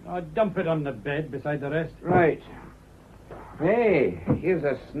 Colin? Dump it on the bed beside the rest. Right. Hey, here's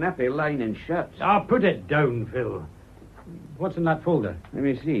a snappy line and shirt. Put it down, Phil. What's in that folder? Let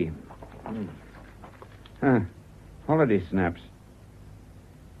me see. Holiday snaps.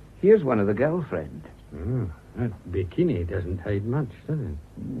 Here's one of the girlfriend. That bikini doesn't hide much, does it?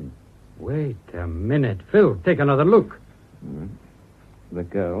 Wait a minute. Phil, take another look. The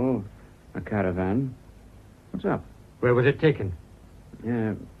girl, a caravan. What's up? Where was it taken?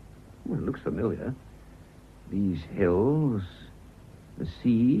 Well, it looks familiar. These hills, the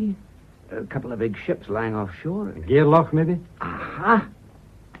sea, a couple of big ships lying offshore. A gear lock, maybe? Aha!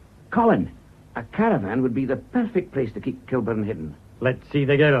 Colin, a caravan would be the perfect place to keep Kilburn hidden. Let's see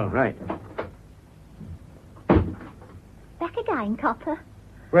the girl. Right. Back again, copper.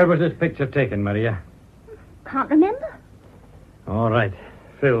 Where was this picture taken, Maria? Can't remember. All right.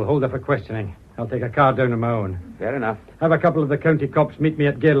 Phil, hold up for questioning. I'll take a car down on my own. Fair enough. Have a couple of the county cops meet me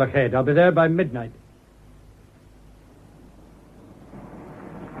at Gairloch Head. I'll be there by midnight.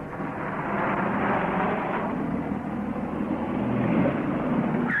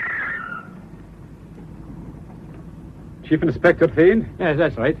 Chief Inspector Thane? Yes,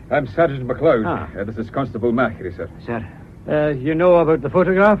 that's right. I'm Sergeant MacLeod. This is Constable Macri, sir. Sir. You know about the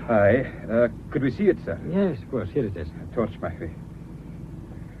photograph? Aye. Could we see it, sir? Yes, of course. Here it is. Torch, Macri.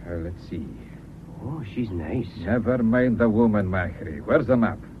 Let's see. Oh, she's nice. Never mind the woman, Macri. Where's the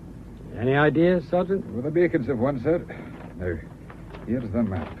map? Any ideas, Sergeant? Well, the makings of one, sir. Now, here's the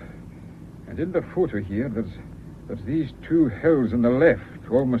map. And in the photo here, there's these two hills on the left,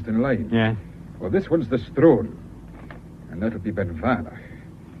 almost in line. Yeah. Well, this one's the Strone. And that'll be Benvanach.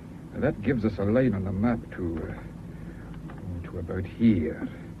 Now, that gives us a line on the map to about here.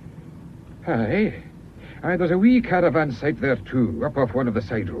 Aye. There's a wee caravan site there, too, up off one of the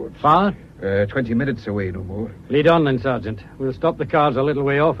side roads. Far? 20 minutes away, no more. Lead on then, Sergeant. We'll stop the cars a little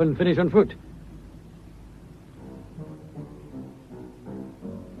way off and finish on foot.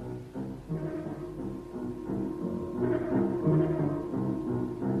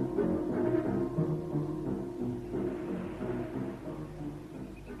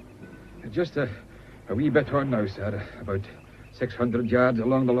 Just a wee bit on now, sir. About 600 yards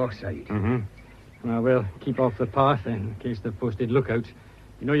along the loch side. Mm-hmm. Well, we'll keep off the path in case they've posted lookouts.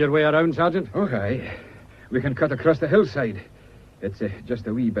 You know your way around, Sergeant? Okay. We can cut across the hillside. It's just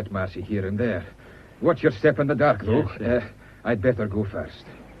a wee bit marshy here and there. Watch your step in the dark, though. Yes, I'd better go first.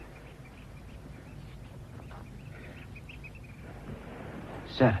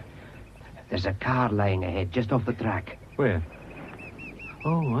 Sir, there's a car lying ahead, just off the track. Where?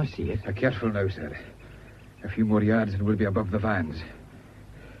 Oh, I see it. Careful now, sir. A few more yards and we'll be above the vans.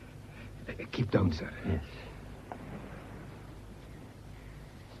 Keep down, sir. Yes.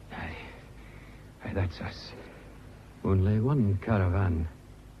 Aye, that's us. Only one caravan.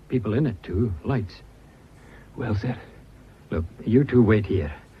 People in it, too. Lights. Well, sir. Look, you two wait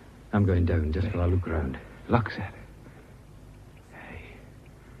here. I'm going down just for a look round. Luck, sir.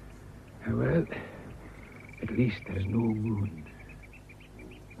 Well, at least there's no moon.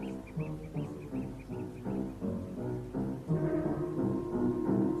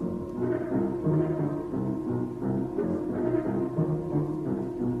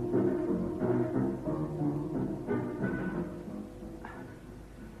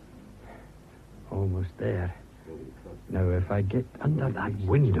 Almost there. Now, if I get under that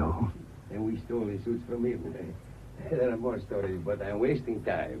window... And we stole his suits from him. There are more stories, but I'm wasting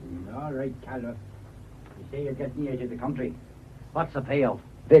time. All right, Calvert. You say you're getting out of the country. What's the payoff?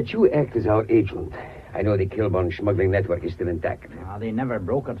 That you act as our agent. I know the Kilburn smuggling network is still intact. They never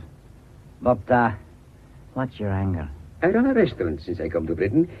broke it. But, what's your anger? I run a restaurant since I come to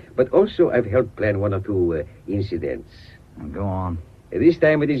Britain, but also I've helped plan one or two incidents. Go on. This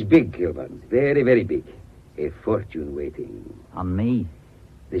time it is big, Kilburn. Very, very big. A fortune waiting. On me?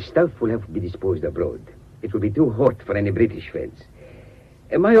 The stuff will have to be disposed abroad. It will be too hot for any British friends.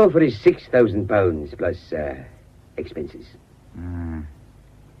 My offer is £6,000 plus expenses.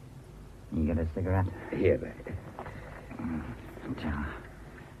 You get a cigarette? Here.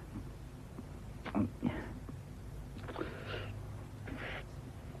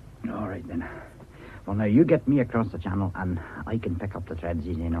 All right, then. Well, now, you get me across the channel, and I can pick up the threads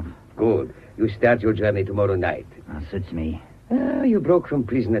easy enough. Good. You start your journey tomorrow night. That suits me. You broke from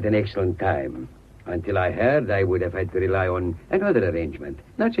prison at an excellent time. Until I heard, I would have had to rely on another arrangement.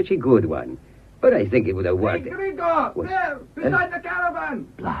 Not such a good one. But I think it would have worked. Hey, Gringo! There! Beside the caravan!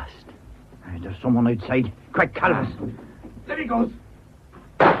 Blast. There's someone outside. Quick, Calvus. There he goes.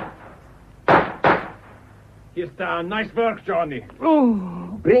 He's done. Nice work, Johnny.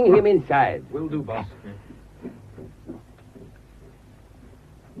 Oh, bring him inside. Will do, boss.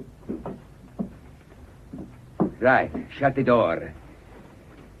 Right. Shut the door.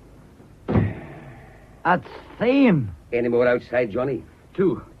 That's Thame. Any more outside, Johnny?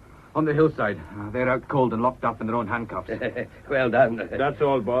 2. On the hillside. They're out cold and locked up in their own handcuffs. Well done. That's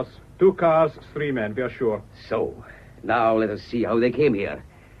all, boss. 2 cars, 3 men, we are sure. So, now let us see how they came here.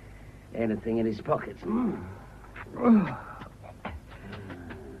 Anything in his pockets?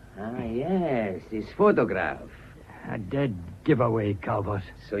 Yes, this photograph. A dead giveaway, Calvus.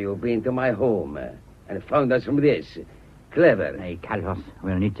 So you've been to my home and found us from this. Clever. Hey, Calvus,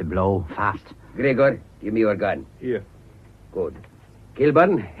 we'll need to blow fast. Gregor, give me your gun. Here. Good.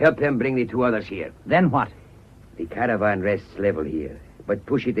 Kilburn, help them bring the 2 others here. Then what? The caravan rests level here, but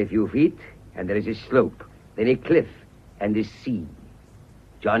push it a few feet, and there is a slope, then a cliff, and the sea.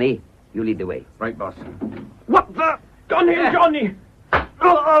 Johnny, you lead the way. Right, boss. What the? Gun him, Johnny!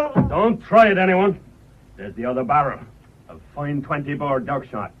 Don't try it, anyone. There's the other barrel. A fine 20-bore dog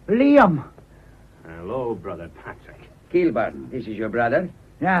shot. Liam! Hello, Brother Patrick. Kilburn, this is your brother?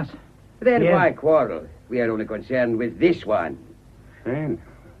 Yes. Then Yes. why quarrel? We are only concerned with this one. Fine.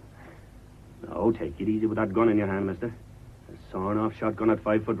 No, take it easy with that gun in your hand, mister. A sawn-off shotgun at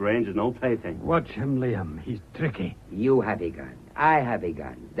 5-foot range is no plaything. Watch him, Liam. He's tricky. You have a gun. I have a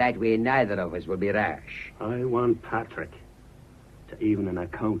gun. That way neither of us will be rash. I want Patrick to even an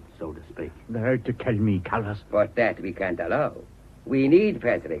account, so to speak. They're out to kill me, Calvus. But that we can't allow. We need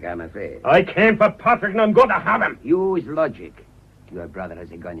Patrick, I'm afraid. I came for Patrick and I'm going to have him. Use logic. Your brother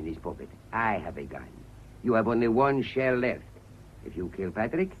has a gun in his pocket. I have a gun. You have only 1 shell left. If you kill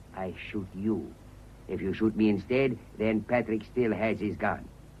Patrick, I shoot you. If you shoot me instead, then Patrick still has his gun.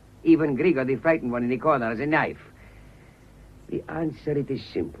 Even Grigor, the frightened one in the corner, has a knife. The answer, it is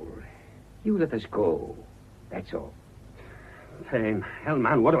simple. You let us go. That's all. Hey, hell,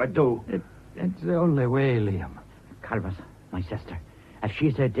 man, what do I do? It's the only way, Liam. Calvus, my sister. If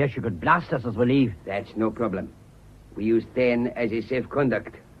she's out there, she could blast us as we leave. That's no problem. We use 10 as a safe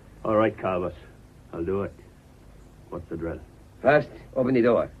conduct. All right, Calvus. I'll do it. What's the drill? First, open the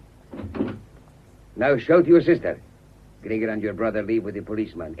door. Now shout to your sister. Grigor and your brother leave with the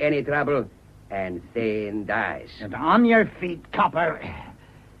policeman. Any trouble, and Thane dies. And on your feet, copper.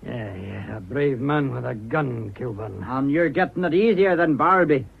 Yeah, a brave man with a gun, Kilburn. And you're getting it easier than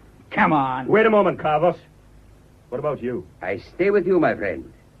Barbie. Come on. Wait a moment, Calvus. What about you? I stay with you, my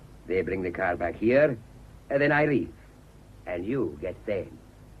friend. They bring the car back here, and then I leave. And you get staying.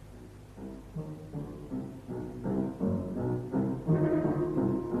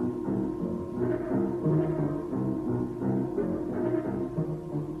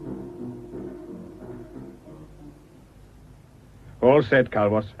 All set,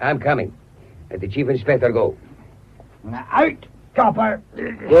 Calvos. I'm coming. Let the Chief Inspector go. Out, copper.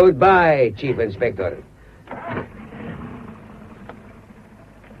 Goodbye, Chief Inspector.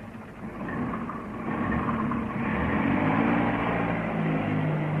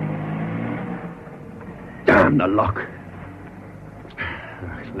 Damn the luck.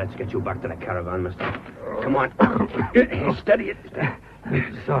 Let's get you back to the caravan, mister. Come on. Steady it.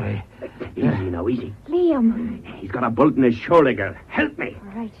 Sorry. Easy now, easy. Liam. He's got a bullet in his shoulder, girl. Help me.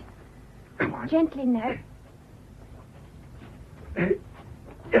 All right. Gently now.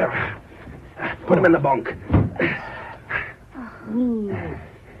 Put him in the bunk.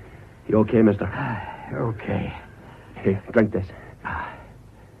 You okay, mister? Okay. Here, drink this.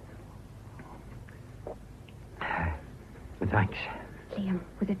 Thanks. Liam,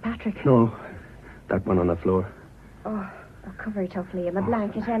 was it Patrick? No, that one on the floor. Oh, cover it up, Liam. A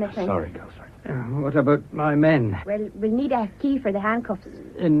blanket, anything. Sorry, girl, sorry. What about my men? Well, we'll need a key for the handcuffs.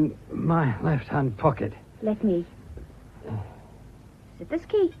 In my left-hand pocket. Let me. Is it this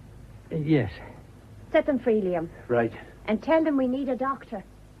key? Yes. Set them free, Liam. Right. And tell them we need a doctor.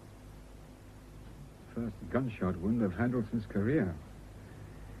 First gunshot wound I've handled since career.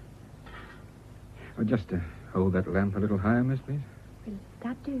 Oh, just hold that lamp a little higher, miss, please. Will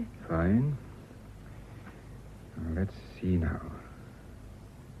that do? Fine. Now, let's see now.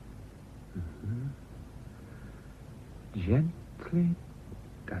 Gently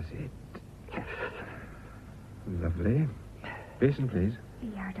does it. Lovely. Basin, please.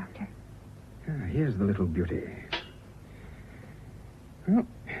 Here you are, Doctor. Here's the little beauty. Well,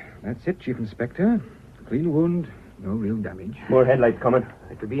 that's it, Chief Inspector. Clean wound, no real damage. More headlights coming.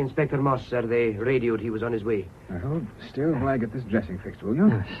 It will be Inspector Moss, sir. They radioed he was on his way. Hold still while I get this dressing fixed, will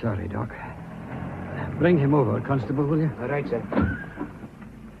you? Sorry, Doc. Bring him over, Constable, will you? All right, sir.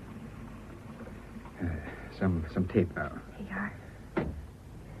 Some tape now. Here you are.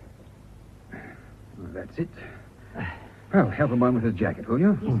 Well, that's it. Well, help him on with his jacket, will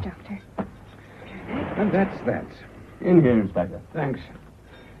you? Yes, Doctor. And that's that. In here, Inspector. Thanks.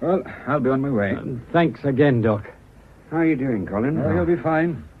 Well, I'll be on my way. Thanks again, Doc. How are you doing, Colin? Oh, he'll be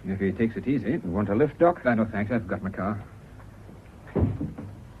fine. If he takes it easy. You want a lift, Doc? No, thanks. I've got my car.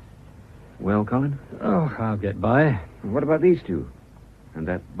 Well, Colin? Oh, I'll get by. What about these two? And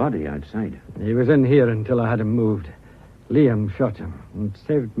that body outside? He was in here until I had him moved. Liam shot him and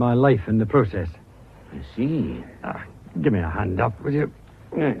saved my life in the process. I see. Give me a hand up, will you?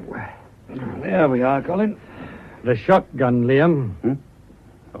 There we are, Colin. The shotgun, Liam.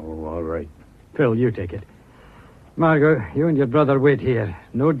 Oh, all right. Phil, you take it. Margot, you and your brother wait here.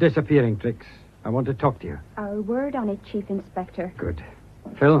 No disappearing tricks. I want to talk to you. Our word on it, Chief Inspector. Good.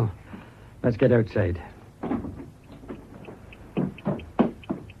 Phil, let's get outside.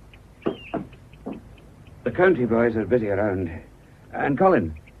 The county boys are busy around. And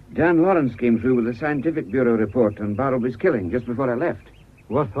Colin, Dan Lawrence came through with the Scientific Bureau report on Bartleby's killing just before I left.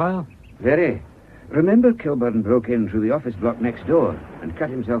 Worthwhile? Very. Remember Kilburn broke in through the office block next door and cut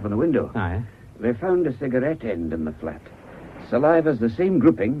himself in a window? Aye. They found a cigarette end in the flat. Saliva's the same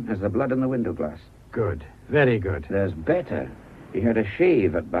grouping as the blood in the window glass. Good. Very good. There's better. He had a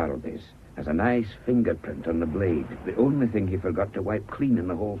shave at Bartleby's. Has a nice fingerprint on the blade. The only thing he forgot to wipe clean in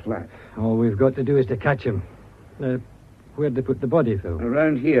the whole flat. All we've got to do is to catch him. Where'd they put the body, Phil?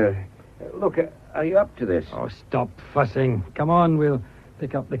 Around here. Look, are you up to this? Oh, stop fussing. Come on, we'll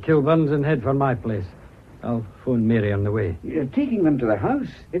pick up the Kilburns and head for my place. I'll phone Mary on the way. You're taking them to the house.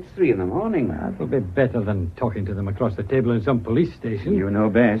 It's 3 a.m. That'll be better than talking to them across the table in some police station. You know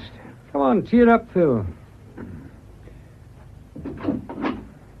best. Come on, cheer up, Phil.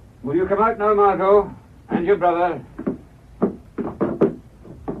 Will you come out now, Margot? And your brother?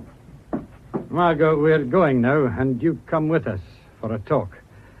 Margot, we're going now, and you come with us for a talk.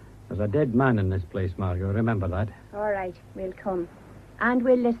 There's a dead man in this place, Margot. Remember that. All right, we'll come. And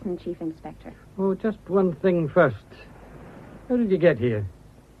we'll listen, Chief Inspector. Oh, just one thing first. How did you get here?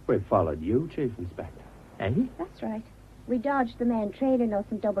 We followed you, Chief Inspector. Eh? That's right. We dodged the men trailing us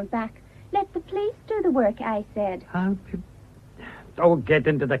and doubled back. Let the police do the work, I said. Oh, get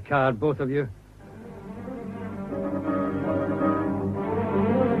into the car, both of you.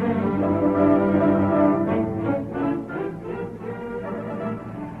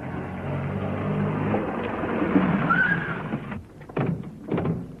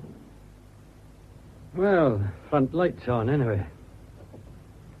 Well, front light's on, anyway.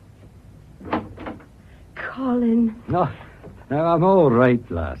 Colin. No, I'm all right,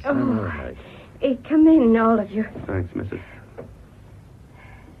 lass. Oh. I'm all right. Come in, all of you. Thanks, missus.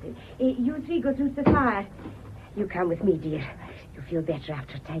 You three go through the fire. You come with me, dear. You'll feel better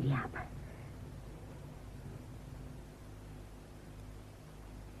after tidy up.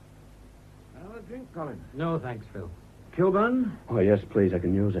 Have a drink, Colin. No, thanks, Phil. Kilburn? Oh, yes, please. I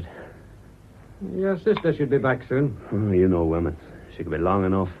can use it. Your sister should be back soon. Oh, you know women. She could be long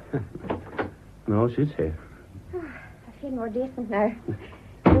enough. No, she's here. I feel more decent now.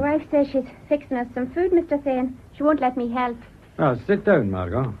 Your wife says she's fixing us some food, Mr. Thane. She won't let me help. Oh, sit down,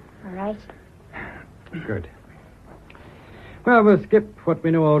 Margot. All right. Good. Well, we'll skip what we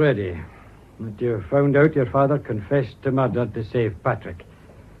know already. That you found out your father confessed to murder to save Patrick.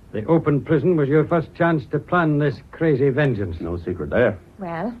 The open prison was your first chance to plan this crazy vengeance. No secret there.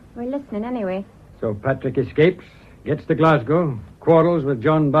 Well, we're listening anyway. So Patrick escapes, gets to Glasgow, quarrels with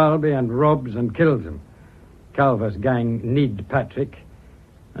John Barlby and robs and kills him. Calver's gang need Patrick,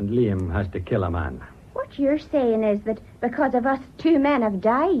 and Liam has to kill a man. What you're saying is that because of us, 2 men have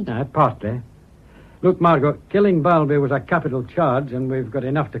died. Partly. Look, Margot, killing Barlby was a capital charge, and we've got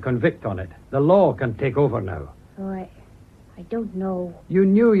enough to convict on it. The law can take over now. Oh, I don't know. You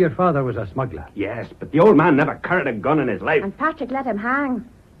knew your father was a smuggler. Yes, but the old man never carried a gun in his life. And Patrick let him hang.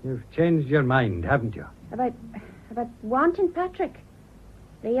 You've changed your mind, haven't you? About wanting Patrick.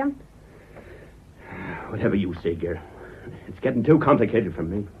 Liam? Whatever you say, Ger. It's getting too complicated for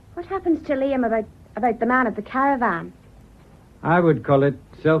me. What happens to Liam about the man of the caravan? I would call it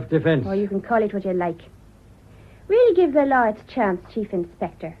self-defense. Or you can call it what you like. We'll give the law its chance, Chief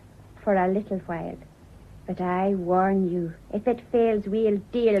Inspector, for a little while. But I warn you, if it fails, we'll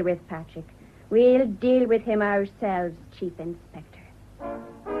deal with Patrick. We'll deal with him ourselves, Chief Inspector.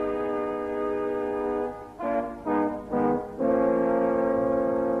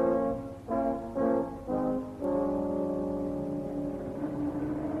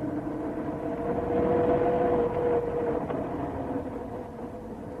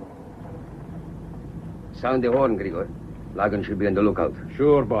 Sound the horn, Grigor. Lagan should be on the lookout.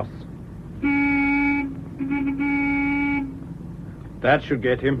 Sure, boss. That should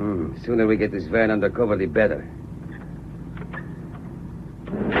get him. Sooner we get this van under cover, the better.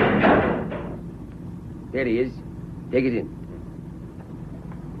 There he is. Take it in.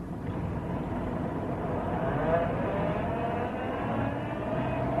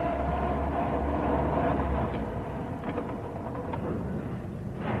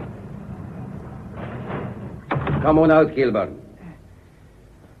 Come on out, Kilburn.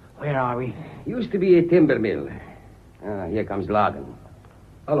 Where are we? Used to be a timber mill. Here comes Lagan.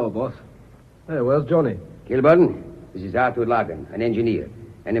 Hello, boss. Hey, where's Johnny? Kilburn, this is Arthur Lagan, an engineer.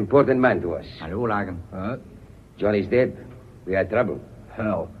 An important man to us. Hello, Lagan. Johnny's dead. We had trouble.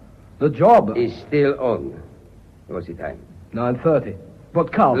 Hell. The job is still on. What's the time? 9:30.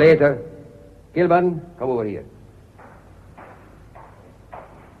 But Carl. Later. Kilburn, come over here.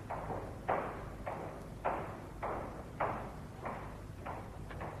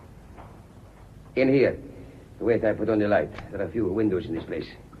 In here. Wait, I put on the light. There are fewer windows in this place.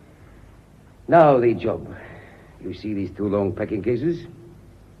 Now the job. You see these 2 long packing cases?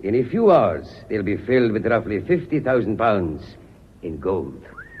 In a few hours, they'll be filled with roughly 50,000 pounds in gold.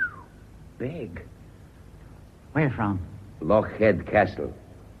 Big. Where from? Lochhead Castle.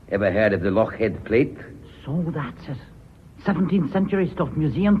 Ever heard of the Lochhead plate? So that's it. 17th century stuff,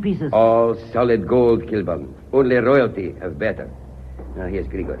 museum pieces. All solid gold, Kilburn. Only royalty have better. Now, here's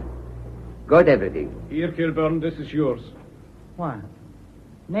Grigor. Got everything. Here, Kilburn, this is yours. What?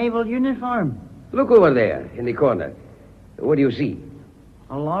 Naval uniform? Look over there, in the corner. What do you see?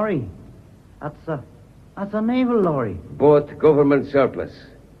 A lorry. That's a naval lorry. Both government surplus.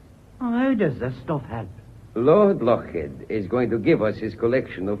 Oh, how does this stuff help? Lord Lochhead is going to give us his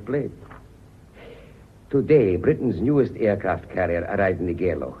collection of plate. Today, Britain's newest aircraft carrier arrived in the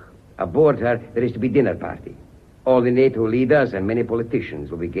Gairloch. Aboard her, there is to be dinner party. All the NATO leaders and many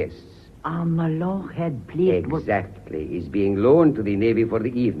politicians will be guests. On the Lochhead plate. Exactly. Is being loaned to the Navy for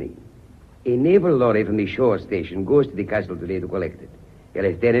the evening. A naval lorry from the shore station goes to the castle today to collect it. A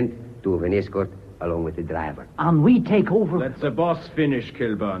lieutenant, 2 of an escort, along with the driver. And we take over. Let the boss finish,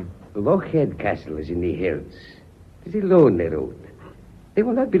 Kilburn. Lochhead Castle is in the hills. It's a lonely road. They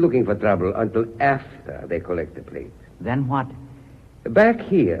will not be looking for trouble until after they collect the plate. Then what? Back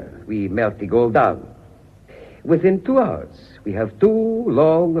here, we melt the gold down. Within 2 hours, we have 2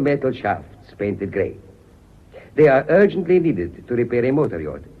 long metal shafts painted grey. They are urgently needed to repair a motor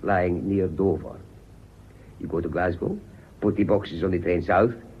yacht lying near Dover. You go to Glasgow, put the boxes on the train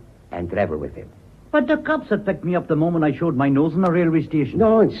south, and travel with them. But the cops had picked me up the moment I showed my nose in a railway station.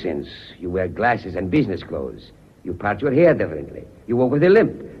 Nonsense. You wear glasses and business clothes. You part your hair differently. You walk with a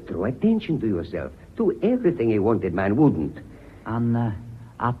limp. Throw attention to yourself. Do everything a wanted man wouldn't. And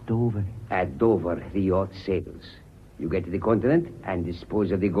at Dover. At Dover, the yacht sails. You get to the continent and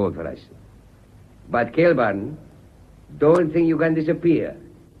dispose of the gold for us. But, Kilburn, don't think you can disappear.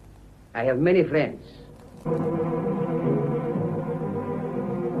 I have many friends.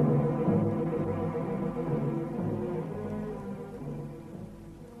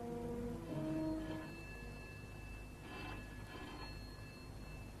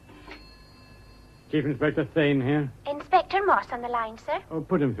 Chief Inspector Thane here. Inspector Moss on the line, sir. Oh,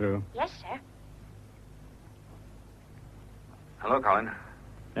 put him through. Yes, sir. Hello, Colin.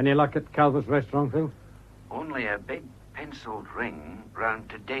 Any luck at Calvert's restaurant, Phil? Only a big penciled ring round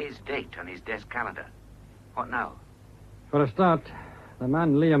today's date on his desk calendar. What now? For a start, the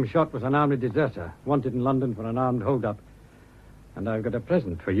man Liam shot was an army deserter, wanted in London for an armed hold-up. And I've got a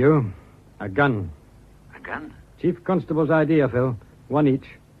present for you. A gun. A gun? Chief Constable's idea, Phil. One each.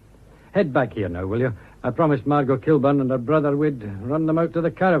 Head back here now, will you? I promised Margot Kilburn and her brother we'd run them out to the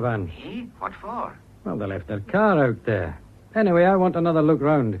caravan. Eh? What for? Well, they left their car out there. Anyway, I want another look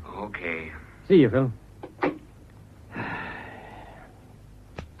round. Okay. See you, Phil.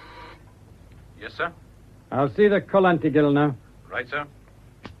 Yes, sir. I'll see the Colantigill now. Right, sir.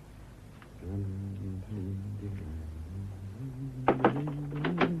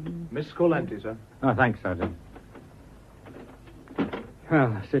 Miss Colanti, sir. Oh, thanks, Sergeant.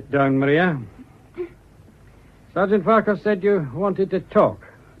 Well, sit down, Maria. Sergeant Farkas said you wanted to talk.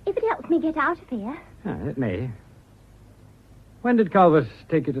 If it helps me get out of here. It may. When did Calvert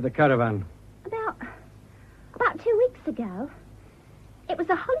take you to the caravan? About 2 weeks ago. It was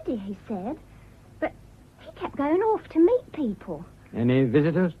a holiday, he said. But he kept going off to meet people. Any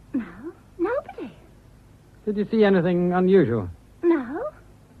visitors? No, nobody. Did you see anything unusual? No.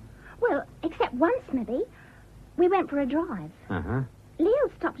 Well, except once, maybe. We went for a drive. Uh-huh.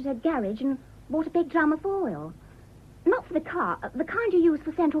 Leo stopped at a garage and bought a big drum of oil. Not for the car, the kind you use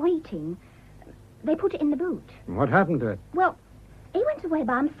for central heating. They put it in the boot. What happened to it? Well, he went away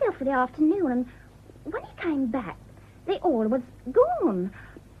by himself for the afternoon, and when he came back, the oil was gone.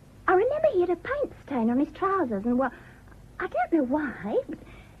 I remember he had a paint stain on his trousers, and, well, I don't know why, but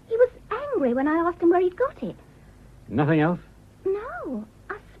he was angry when I asked him where he'd got it. Nothing else? No,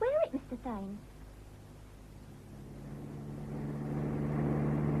 I swear it, Mr. Thane.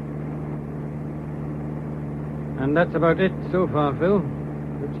 And that's about it so far, Phil.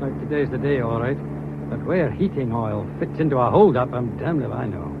 Looks like today's the day, all right. But where heating oil fits into a hold-up, I'm damned if I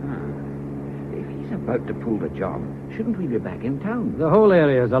know. If he's about to pull the job, shouldn't we be back in town? The whole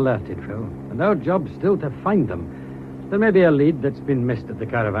area's alerted, Phil. And our job's still to find them. There may be a lead that's been missed at the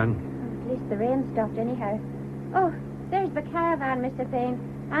caravan. At least the rain stopped anyhow. Oh, there's the caravan, Mr. Thane.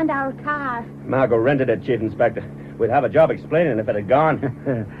 And our car. Margot rented it, Chief Inspector. We'd have a job explaining if it had gone.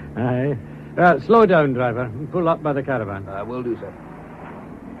 Aye. Slow down, driver. And pull up by the caravan. Will do, sir.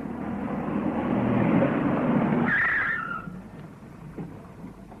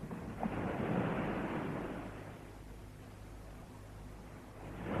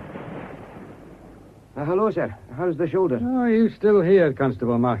 Hello, sir. How's the shoulder? Oh, you still here,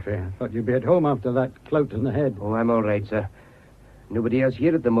 Constable Markry? I thought you'd be at home after that clout in the head. Oh, I'm all right, sir. Nobody else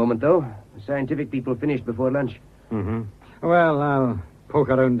here at the moment, though. The scientific people finished before lunch. Mm-hmm. Well, I'll poke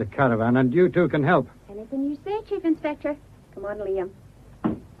around the caravan, and you two can help. Anything you say, Chief Inspector. Come on, Liam.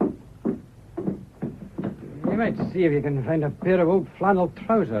 You might see if you can find a pair of old flannel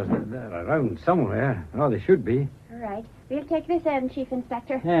trousers. They're around somewhere. Oh, they should be. All right. We'll take this end, Chief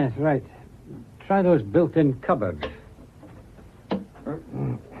Inspector. Yes, right. Try those built-in cupboards.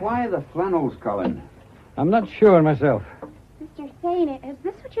 Why the flannels, Colin? I'm not sure myself. Mr. Thane, is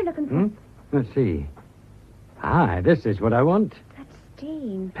this what you're looking for? Hmm? Let's see. This is what I want. That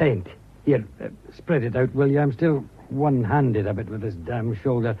stain. Paint. Here, spread it out, will you? I'm still one-handed a bit with this damn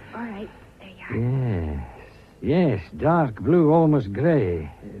shoulder. All right. There you are. Yes, dark blue, almost grey.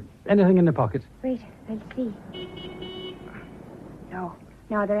 Anything in the pockets? Wait, I'll see. No,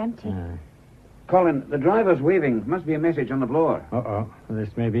 they're empty. Colin, the driver's waving. Must be a message on the blower. Uh-oh.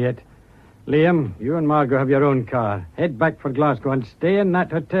 This may be it. Liam, you and Margot have your own car. Head back for Glasgow and stay in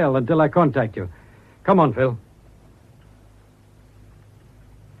that hotel until I contact you. Come on, Phil.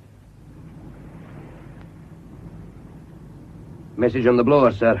 Message on the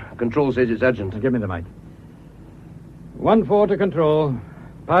blower, sir. Control says it's urgent. Give me the mic. 1-4 to control.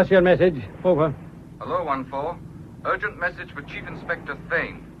 Pass your message. Over. Hello, 1-4. Urgent message for Chief Inspector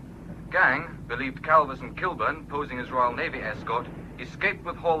Thane. Gang, believed Calvers and Kilburn, posing as Royal Navy escort, Escaped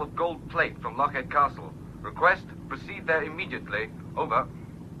with haul of gold plate from Lockhead Castle. Request, proceed there immediately. Over.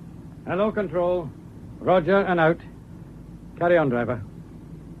 Hello, Control. Roger and out. Carry on, driver.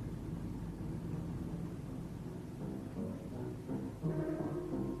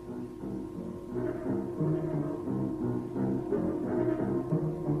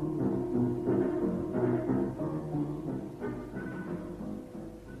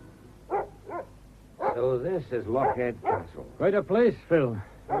 So this is Lockhead Castle. Quite a place, Phil.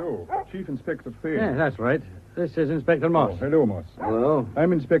 Hello, Chief Inspector Fay. Yeah, that's right. This is Inspector Moss. Oh, hello, Moss. Hello.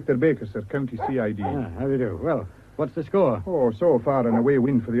 I'm Inspector Baker, sir, County CID. How do you do? Well, what's the score? Oh, so far an away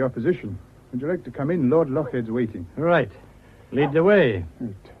win for the opposition. Would you like to come in? Lord Lockhead's waiting. Right. Lead the way.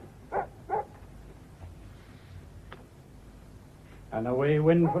 An away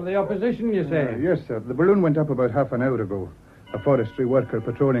win for the opposition, you say? Yes, sir. The balloon went up about half an hour ago. A forestry worker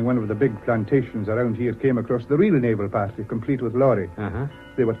patrolling one of the big plantations around here came across the real naval party, complete with lorry. Uh-huh.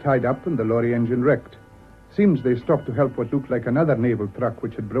 They were tied up and the lorry engine wrecked. Seems they stopped to help what looked like another naval truck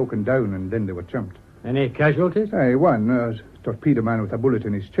which had broken down, and then they were jumped. Any casualties? Aye, one. A torpedo man with a bullet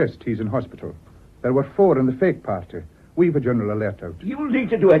in his chest. He's in hospital. There were 4 in the fake party. We've a general alert out. You'll need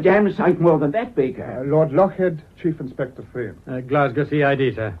to do a damn sight more than that, Baker. Lord Lockhead, Chief Inspector Frame. Glasgow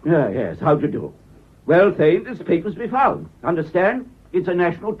CID, sir. Yes, how to do? Well, Thane, this paper's be found. Understand? It's a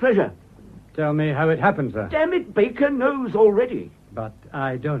national treasure. Tell me how it happened, sir. Damn it, Baker knows already. But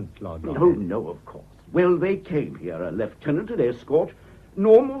I don't, Lord Lockhead. Oh, no, of course. Well, they came here, a lieutenant and escort,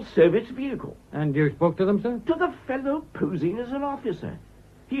 normal service vehicle. And you spoke to them, sir? To the fellow posing as an officer.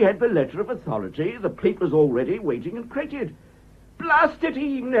 He had the letter of authority, the papers already waiting and crated. Blast it,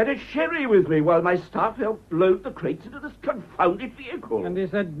 he even had a sherry with me while my staff helped load the crates into this confounded vehicle. And he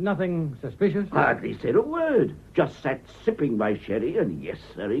said nothing suspicious? Hardly said a word. Just sat sipping my sherry and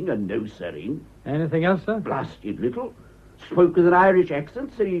yes-sirring and no-sirring. Anything else, sir? Blasted little. Spoke with an Irish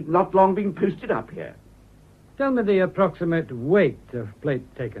accent, said he'd not long been posted up here. Tell me the approximate weight of plate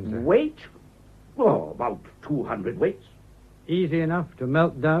taken, sir. Weight? Oh, about 200 weights. Easy enough to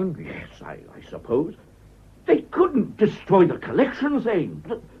melt down? Yes, I suppose. They couldn't destroy the collection, Zane.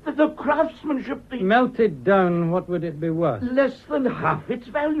 The craftsmanship, Melted down, what would it be worth? Less than half its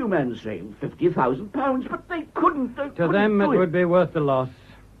value, man, Zane. £50,000, but they couldn't. To them, it would be worth the loss.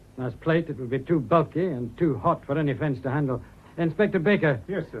 As plate, it would be too bulky and too hot for any fence to handle. Inspector Baker.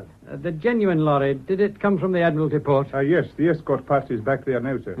 Yes, sir. The genuine lorry, did it come from the Admiralty port? Yes, the escort party is back there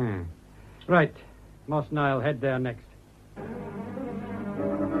now, sir. Right. Moss and I'll head there next.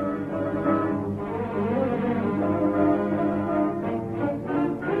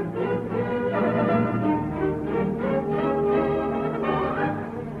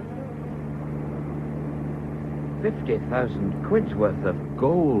 £50,000 worth of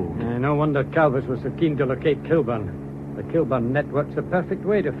gold. No wonder Calvus was so keen to locate Kilburn. The Kilburn network's the perfect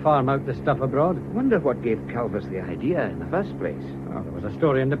way to farm out the stuff abroad. Wonder what gave Calvus the idea in the first place. Well, there was a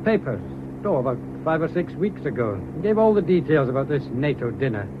story in the papers. About 5 or 6 weeks ago. He gave all the details about this NATO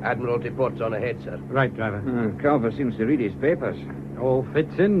dinner. Admiralty port's on ahead, sir. Right, driver. Calvus seems to read his papers. All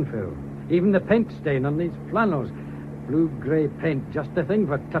fits in, Phil. Even the paint stain on these flannels. Blue-grey paint, just the thing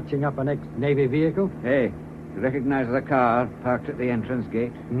for touching up an ex-Navy vehicle. Hey, you recognize the car parked at the entrance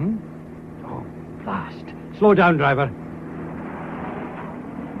gate? Oh, blast. Slow down, driver.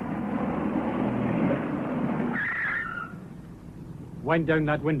 Wind down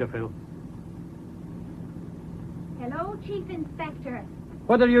that window, Phil. Hello, Chief Inspector.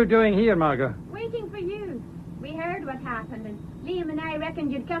 What are you doing here, Margot? Waiting for you. We heard what happened, and Liam and I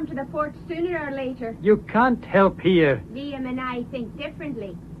reckoned you'd come to the port sooner or later. You can't help here. Liam and I think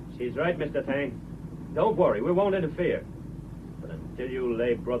differently. She's right, Mr. Thane. Don't worry, we won't interfere. But until you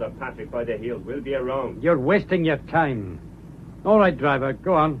lay Brother Patrick by the heels, we'll be around. You're wasting your time. All right, driver,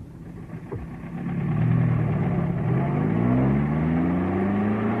 go on.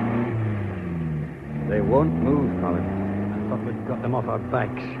 They won't move, Colin. I thought we'd got them off our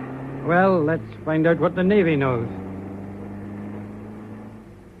backs. Well, let's find out what the Navy knows.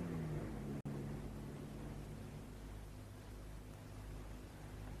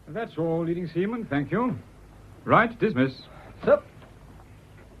 That's all, leading seaman. Thank you. Right, dismiss. Sup?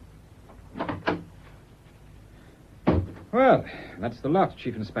 Well, that's the lot,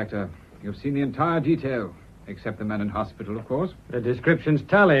 Chief Inspector. You've seen the entire detail, except the man in hospital, of course. The descriptions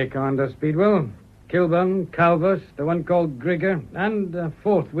tally, Commander Speedwell. Kilburn, Calvus, the one called Grigger, and a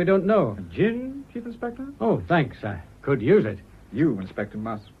fourth we don't know. Gin, Chief Inspector? Oh, thanks. I could use it. You, Inspector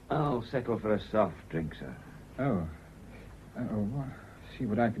Moss. I'll settle for a soft drink, sir. Oh. See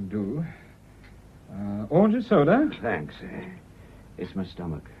what I can do. Orange and soda? Thanks. It's my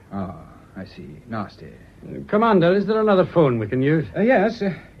stomach. Ah. I see. Nasty. Commander, is there another phone we can use? Yes,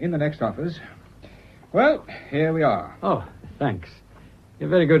 in the next office. Well, here we are. Oh, thanks. You're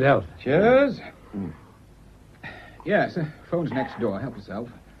very good health. Cheers. Yes, phone's next door. Help yourself.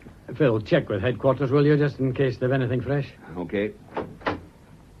 Phil, check with headquarters, will you, just in case they've anything fresh? Okay.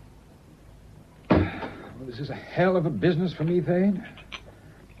 Well, this is a hell of a business for me, Thane.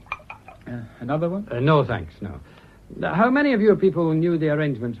 Another one? No, thanks, no. How many of your people knew the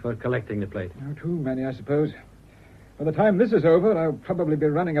arrangements for collecting the plate? Too many, I suppose. By the time this is over, I'll probably be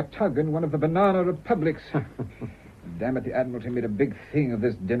running a tug in one of the banana republics. Damn it, the Admiralty made a big thing of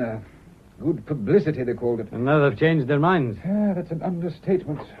this dinner. Good publicity, they called it. And now they've changed their minds. Yeah, that's an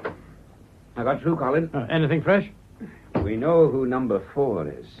understatement. I got through, Colin. Anything fresh? We know who number 4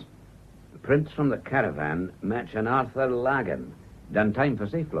 is. The prints from the caravan match an Arthur Lagan. Done time for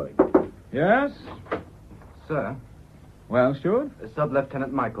safe blowing. Yes? Sir? Well, Stuart?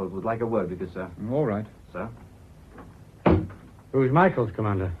 Sub-Lieutenant Michaels would like a word with you, sir. All right. Sir? Who's Michaels,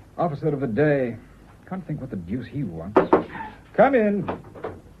 Commander? Officer of the day. Can't think what the deuce he wants. Come in.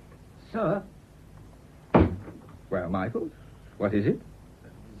 Sir? Well, Michaels, what is it?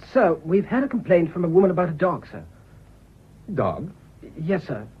 Sir, we've had a complaint from a woman about a dog, sir. Dog? Yes,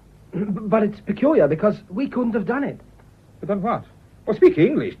 sir. But it's peculiar because we couldn't have done it. But then what? Well, speak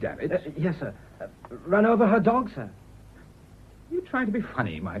English, damn it. Yes, sir. Run over her dog, sir. You trying to be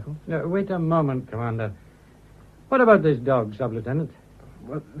funny, Michael? No, wait a moment, Commander. What about this dog, Sub-Lieutenant?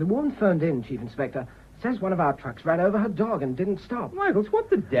 Well, the woman phoned in, Chief Inspector. Says one of our trucks ran over her dog and didn't stop. Michaels, what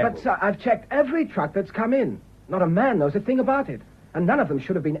the devil? But, sir, I've checked every truck that's come in. Not a man knows a thing about it. And none of them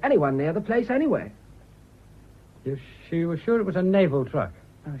should have been anywhere near the place anyway. She was sure it was a naval truck?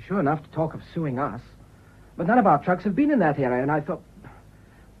 Sure enough to talk of suing us. But none of our trucks have been in that area, and I thought...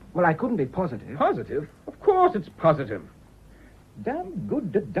 Well, I couldn't be positive. Positive? Of course it's positive. Damn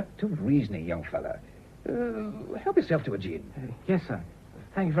good deductive reasoning, young fella. Help yourself to a gin. Yes, sir.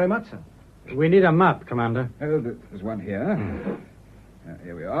 Thank you very much, sir. We need a map, Commander. Oh, there's one here.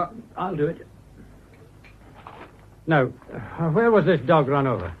 Here we are. I'll do it. Now, where was this dog run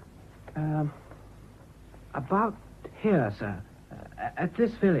over? About here, sir. At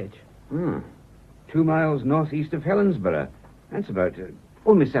this village. 2 miles northeast of Helensburgh. That's about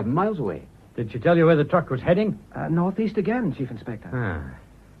only 7 miles away. Did she tell you where the truck was heading? Northeast again, Chief Inspector.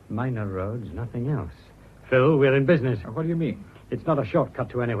 Minor roads, nothing else. Phil, we're in business. What do you mean? It's not a shortcut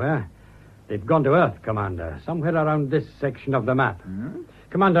to anywhere. They've gone to Earth, Commander, somewhere around this section of the map.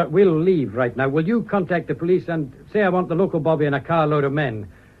 Commander, we'll leave right now. Will you contact the police and say I want the local bobby and a carload of men?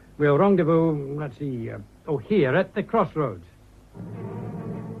 We'll rendezvous, let's see, here at the crossroads.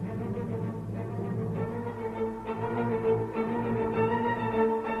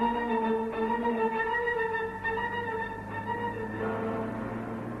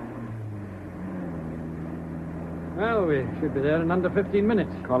 Well, we should be there in under 15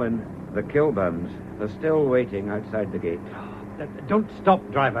 minutes. Colin, the Kilburns are still waiting outside the gate. Don't stop,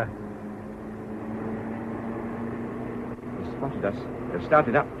 driver. They've spotted us. They've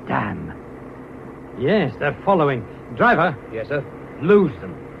started up. Damn. Yes, they're following. Driver. Yes, sir. Lose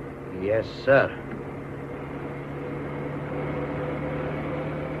them. Yes, sir.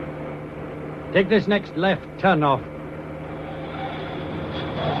 Take this next left turn off.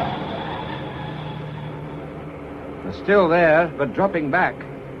 They're still there, but dropping back.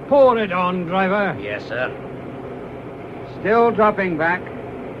 Pour it on, driver. Yes, sir. Still dropping back.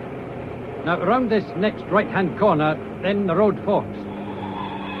 Now, round this next right-hand corner, then the road forks.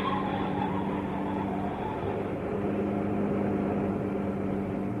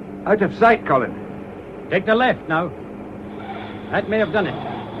 Out of sight, Colin. Take the left now. That may have done it.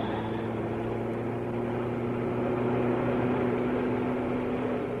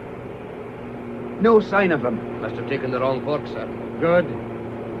 No sign of them. Must have taken the wrong fork, sir. Good.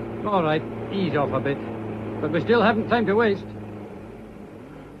 All right, ease off a bit. But we still haven't time to waste.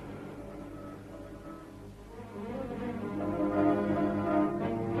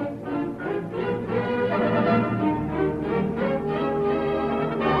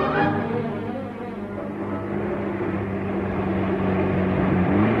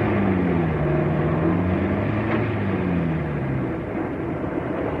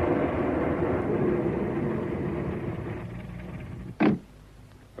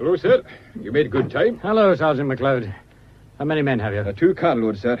 Hello, sir. You made good time. Hello, Sergeant McLeod. How many men have you? 2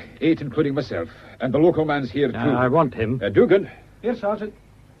 carloads, sir. 8, including myself. And the local man's here, too. I want him. Dugan. Here, Sergeant.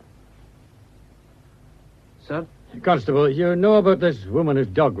 Sir? Constable, you know about this woman whose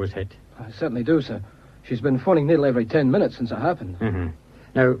dog was hit? I certainly do, sir. She's been phoning nearly every 10 minutes since it happened. Mm-hmm.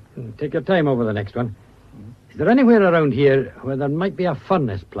 Now, take your time over the next one. Is there anywhere around here where there might be a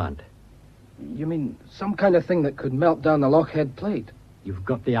furnace plant? You mean some kind of thing that could melt down the lockhead plate? You've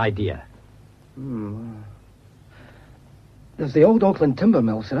got the idea. There's the old Oakland timber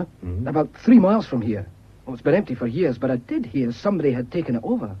mill, sir. About 3 miles from here. Well, it's been empty for years, but I did hear somebody had taken it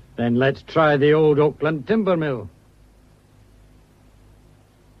over. Then let's try the old Oakland timber mill.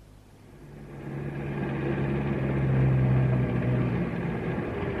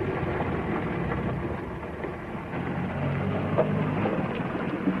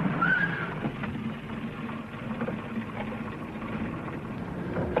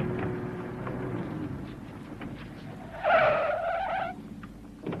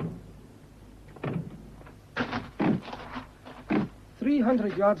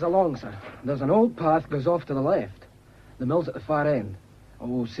 Yards along, sir. There's an old path goes off to the left. The mill's at the far end.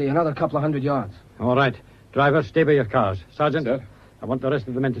 Oh, say, another couple of 100 yards. All right. Driver, stay by your cars. Sergeant, Sir? I want the rest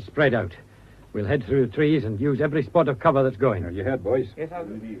of the men to spread out. We'll head through the trees and use every spot of cover that's going. You heard, boys? Yes, I'll...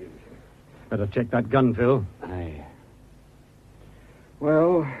 Better check that gun, Phil. Aye.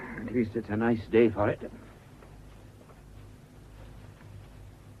 Well, at least it's a nice day for it.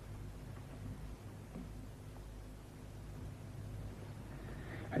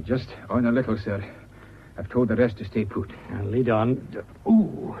 Just on a little, sir. I've told the rest to stay put. Now, lead on.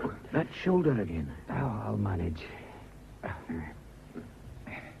 Ooh, that shoulder again. Oh, I'll manage.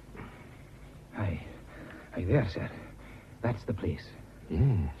 Aye, there, sir. That's the place.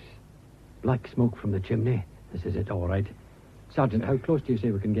 Yes. Black smoke from the chimney. This is it, all right. Sergeant, how close do you say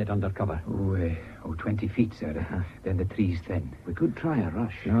we can get under cover? 20 feet, sir. Then the tree's thin. We could try a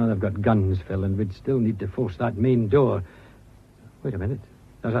rush. No, they've got guns, Phil, and we'd still need to force that main door. Wait a minute.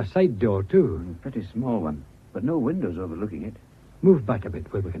 There's a side door, too. Pretty small one, but no windows overlooking it. Move back a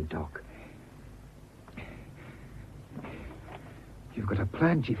bit where we can talk. You've got a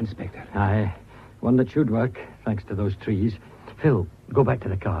plan, Chief Inspector. Aye. One that should work, thanks to those trees. Phil, go back to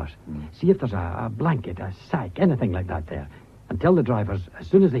the cars. See if there's a blanket, a sack, anything like that there. And tell the drivers, as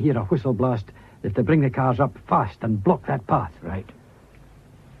soon as they hear a whistle blast, that they bring the cars up fast and block that path. Right.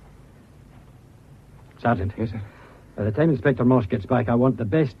 Sergeant. Yes, sir. By the time Inspector Morse gets back, I want the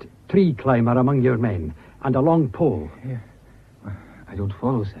best tree climber among your men. And a long pole. Yeah. Well, I don't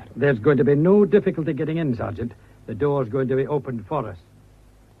follow, sir. There's going to be no difficulty getting in, Sergeant. The door's going to be opened for us.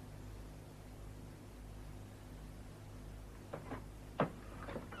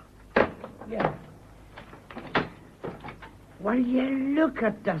 Yeah. Will you look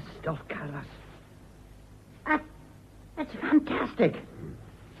at the stuff, Carlos? That's fantastic.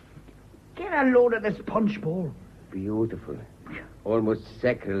 Get a load of this punch bowl. Beautiful. Almost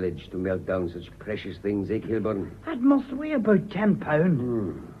sacrilege to melt down such precious things, eh, Kilburn? That must weigh about 10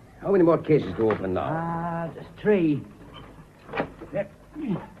 pounds. How many more cases to open now? Just 3.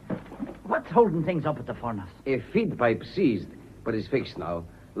 What's holding things up at the furnace? A feed pipe seized, but it's fixed now.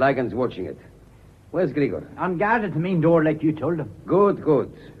 Lagan's watching it. Where's Grigor? On guard at the main door like you told him. Good,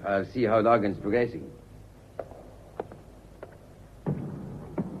 good. I'll see how Lagan's progressing.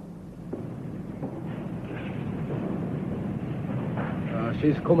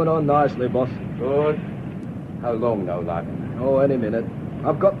 She's coming on nicely, boss. Good. How long now, Lagan? Oh, any minute.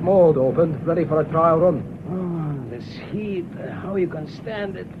 I've got mold opened, ready for a trial run. Oh, this heat. How you can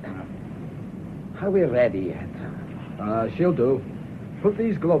stand it? Are we ready yet? She'll do. Put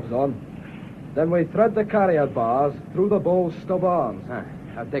these gloves on. Then we thread the carrier bars through the bowl's stub arms.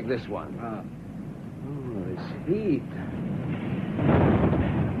 I'll take this one. Oh, this heat.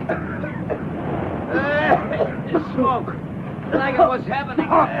 Smoke. Like what's happening?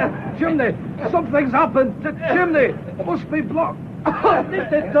 Chimney! Something's happened! The chimney must be blocked!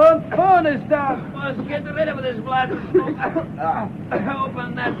 The darn furnace down! Must get rid of this blast of smoke.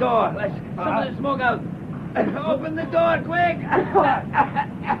 Open that door. Let's some of the smoke out. Open the door, quick!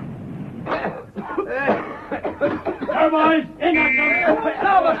 There, boys! In that door!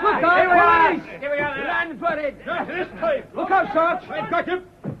 Thomas, quick, Here Here we go. Run for it! Not this time! Look out, Sarge! I've got him!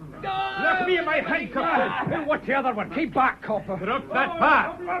 Left me in my handcuffs. What's the other one? Keep back, copper. Drop that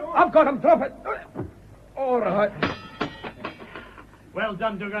bar. I've got him. Drop it. All right. Well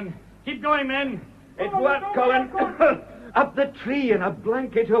done, Dugan. Keep going, men. It worked, Colin. Up the tree and a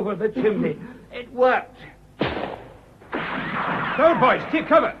blanket over the chimney. It worked. So, boys, take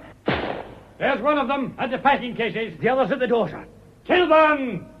cover. There's one of them at the packing cases. The other's at the door, sir.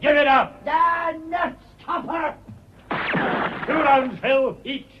 Kilburn, give it up. The nuts, Topper! 2 rounds, Phil,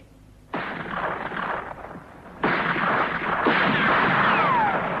 each.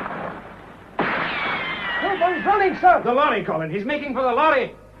 Kilburn's running, sir. The lorry, Colin. He's making for the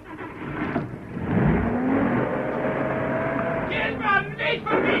lorry. Kilburn, wait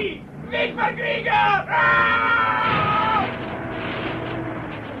for me! Wait for Grieger!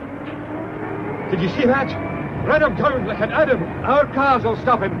 Did you see that? Ran him down like an Adam. Our cars will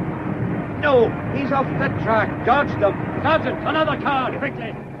stop him. No, he's off the track. Dodge them. Sergeant, another car,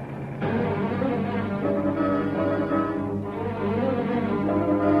 quickly.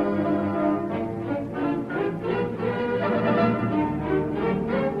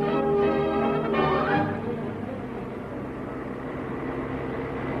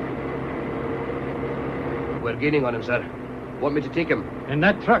 We're gaining on him, sir. Want me to take him? In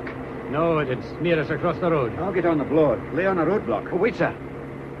that truck? No, it'd smear us across the road. I'll get on the blower. Lay on a roadblock. Oh, wait, sir.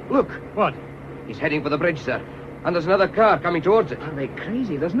 Look. What? He's heading for the bridge, sir. And there's another car coming towards it. Are they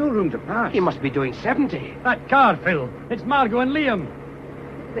crazy? There's no room to pass. He must be doing 70. That car, Phil. It's Margot and Liam.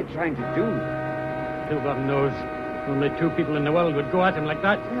 What are they trying to do? Kilburn knows. Only 2 people in the world would go at him like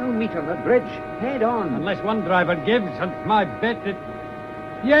that. They'll meet on the bridge. Head on. Unless one driver gives, and my bet it...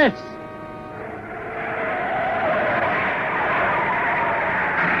 Yes!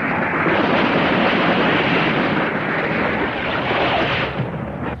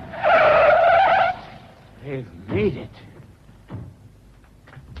 They've made it.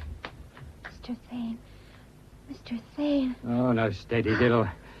 Mr. Thane. Mr. Thane. Oh, now steady, Diddle.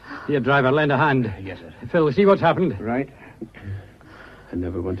 Here, driver, lend a hand. Yes, sir. Phil, see what's happened? Right. I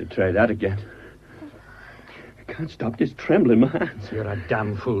never want to try that again. I can't stop this trembling in my hands. You're a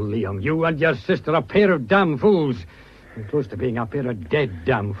damn fool, Liam. You and your sister, a pair of damn fools. You're close to being a pair of dead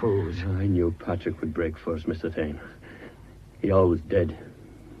damn fools. I knew Patrick would break first, Mr. Thane. He always did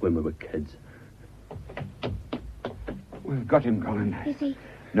when we were kids. We've got him, Colin. Is he?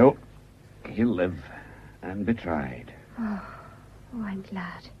 No. He'll live and be tried. Oh, I'm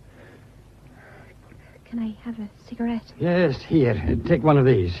glad. Can I have a cigarette? Yes, here. Take one of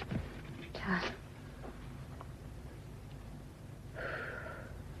these.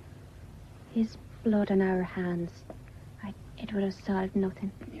 His blood on our hands. It would have solved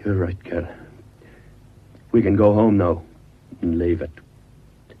nothing. You're right, Kel. We can go home now and leave it.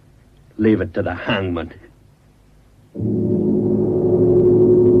 Leave it to the hangman.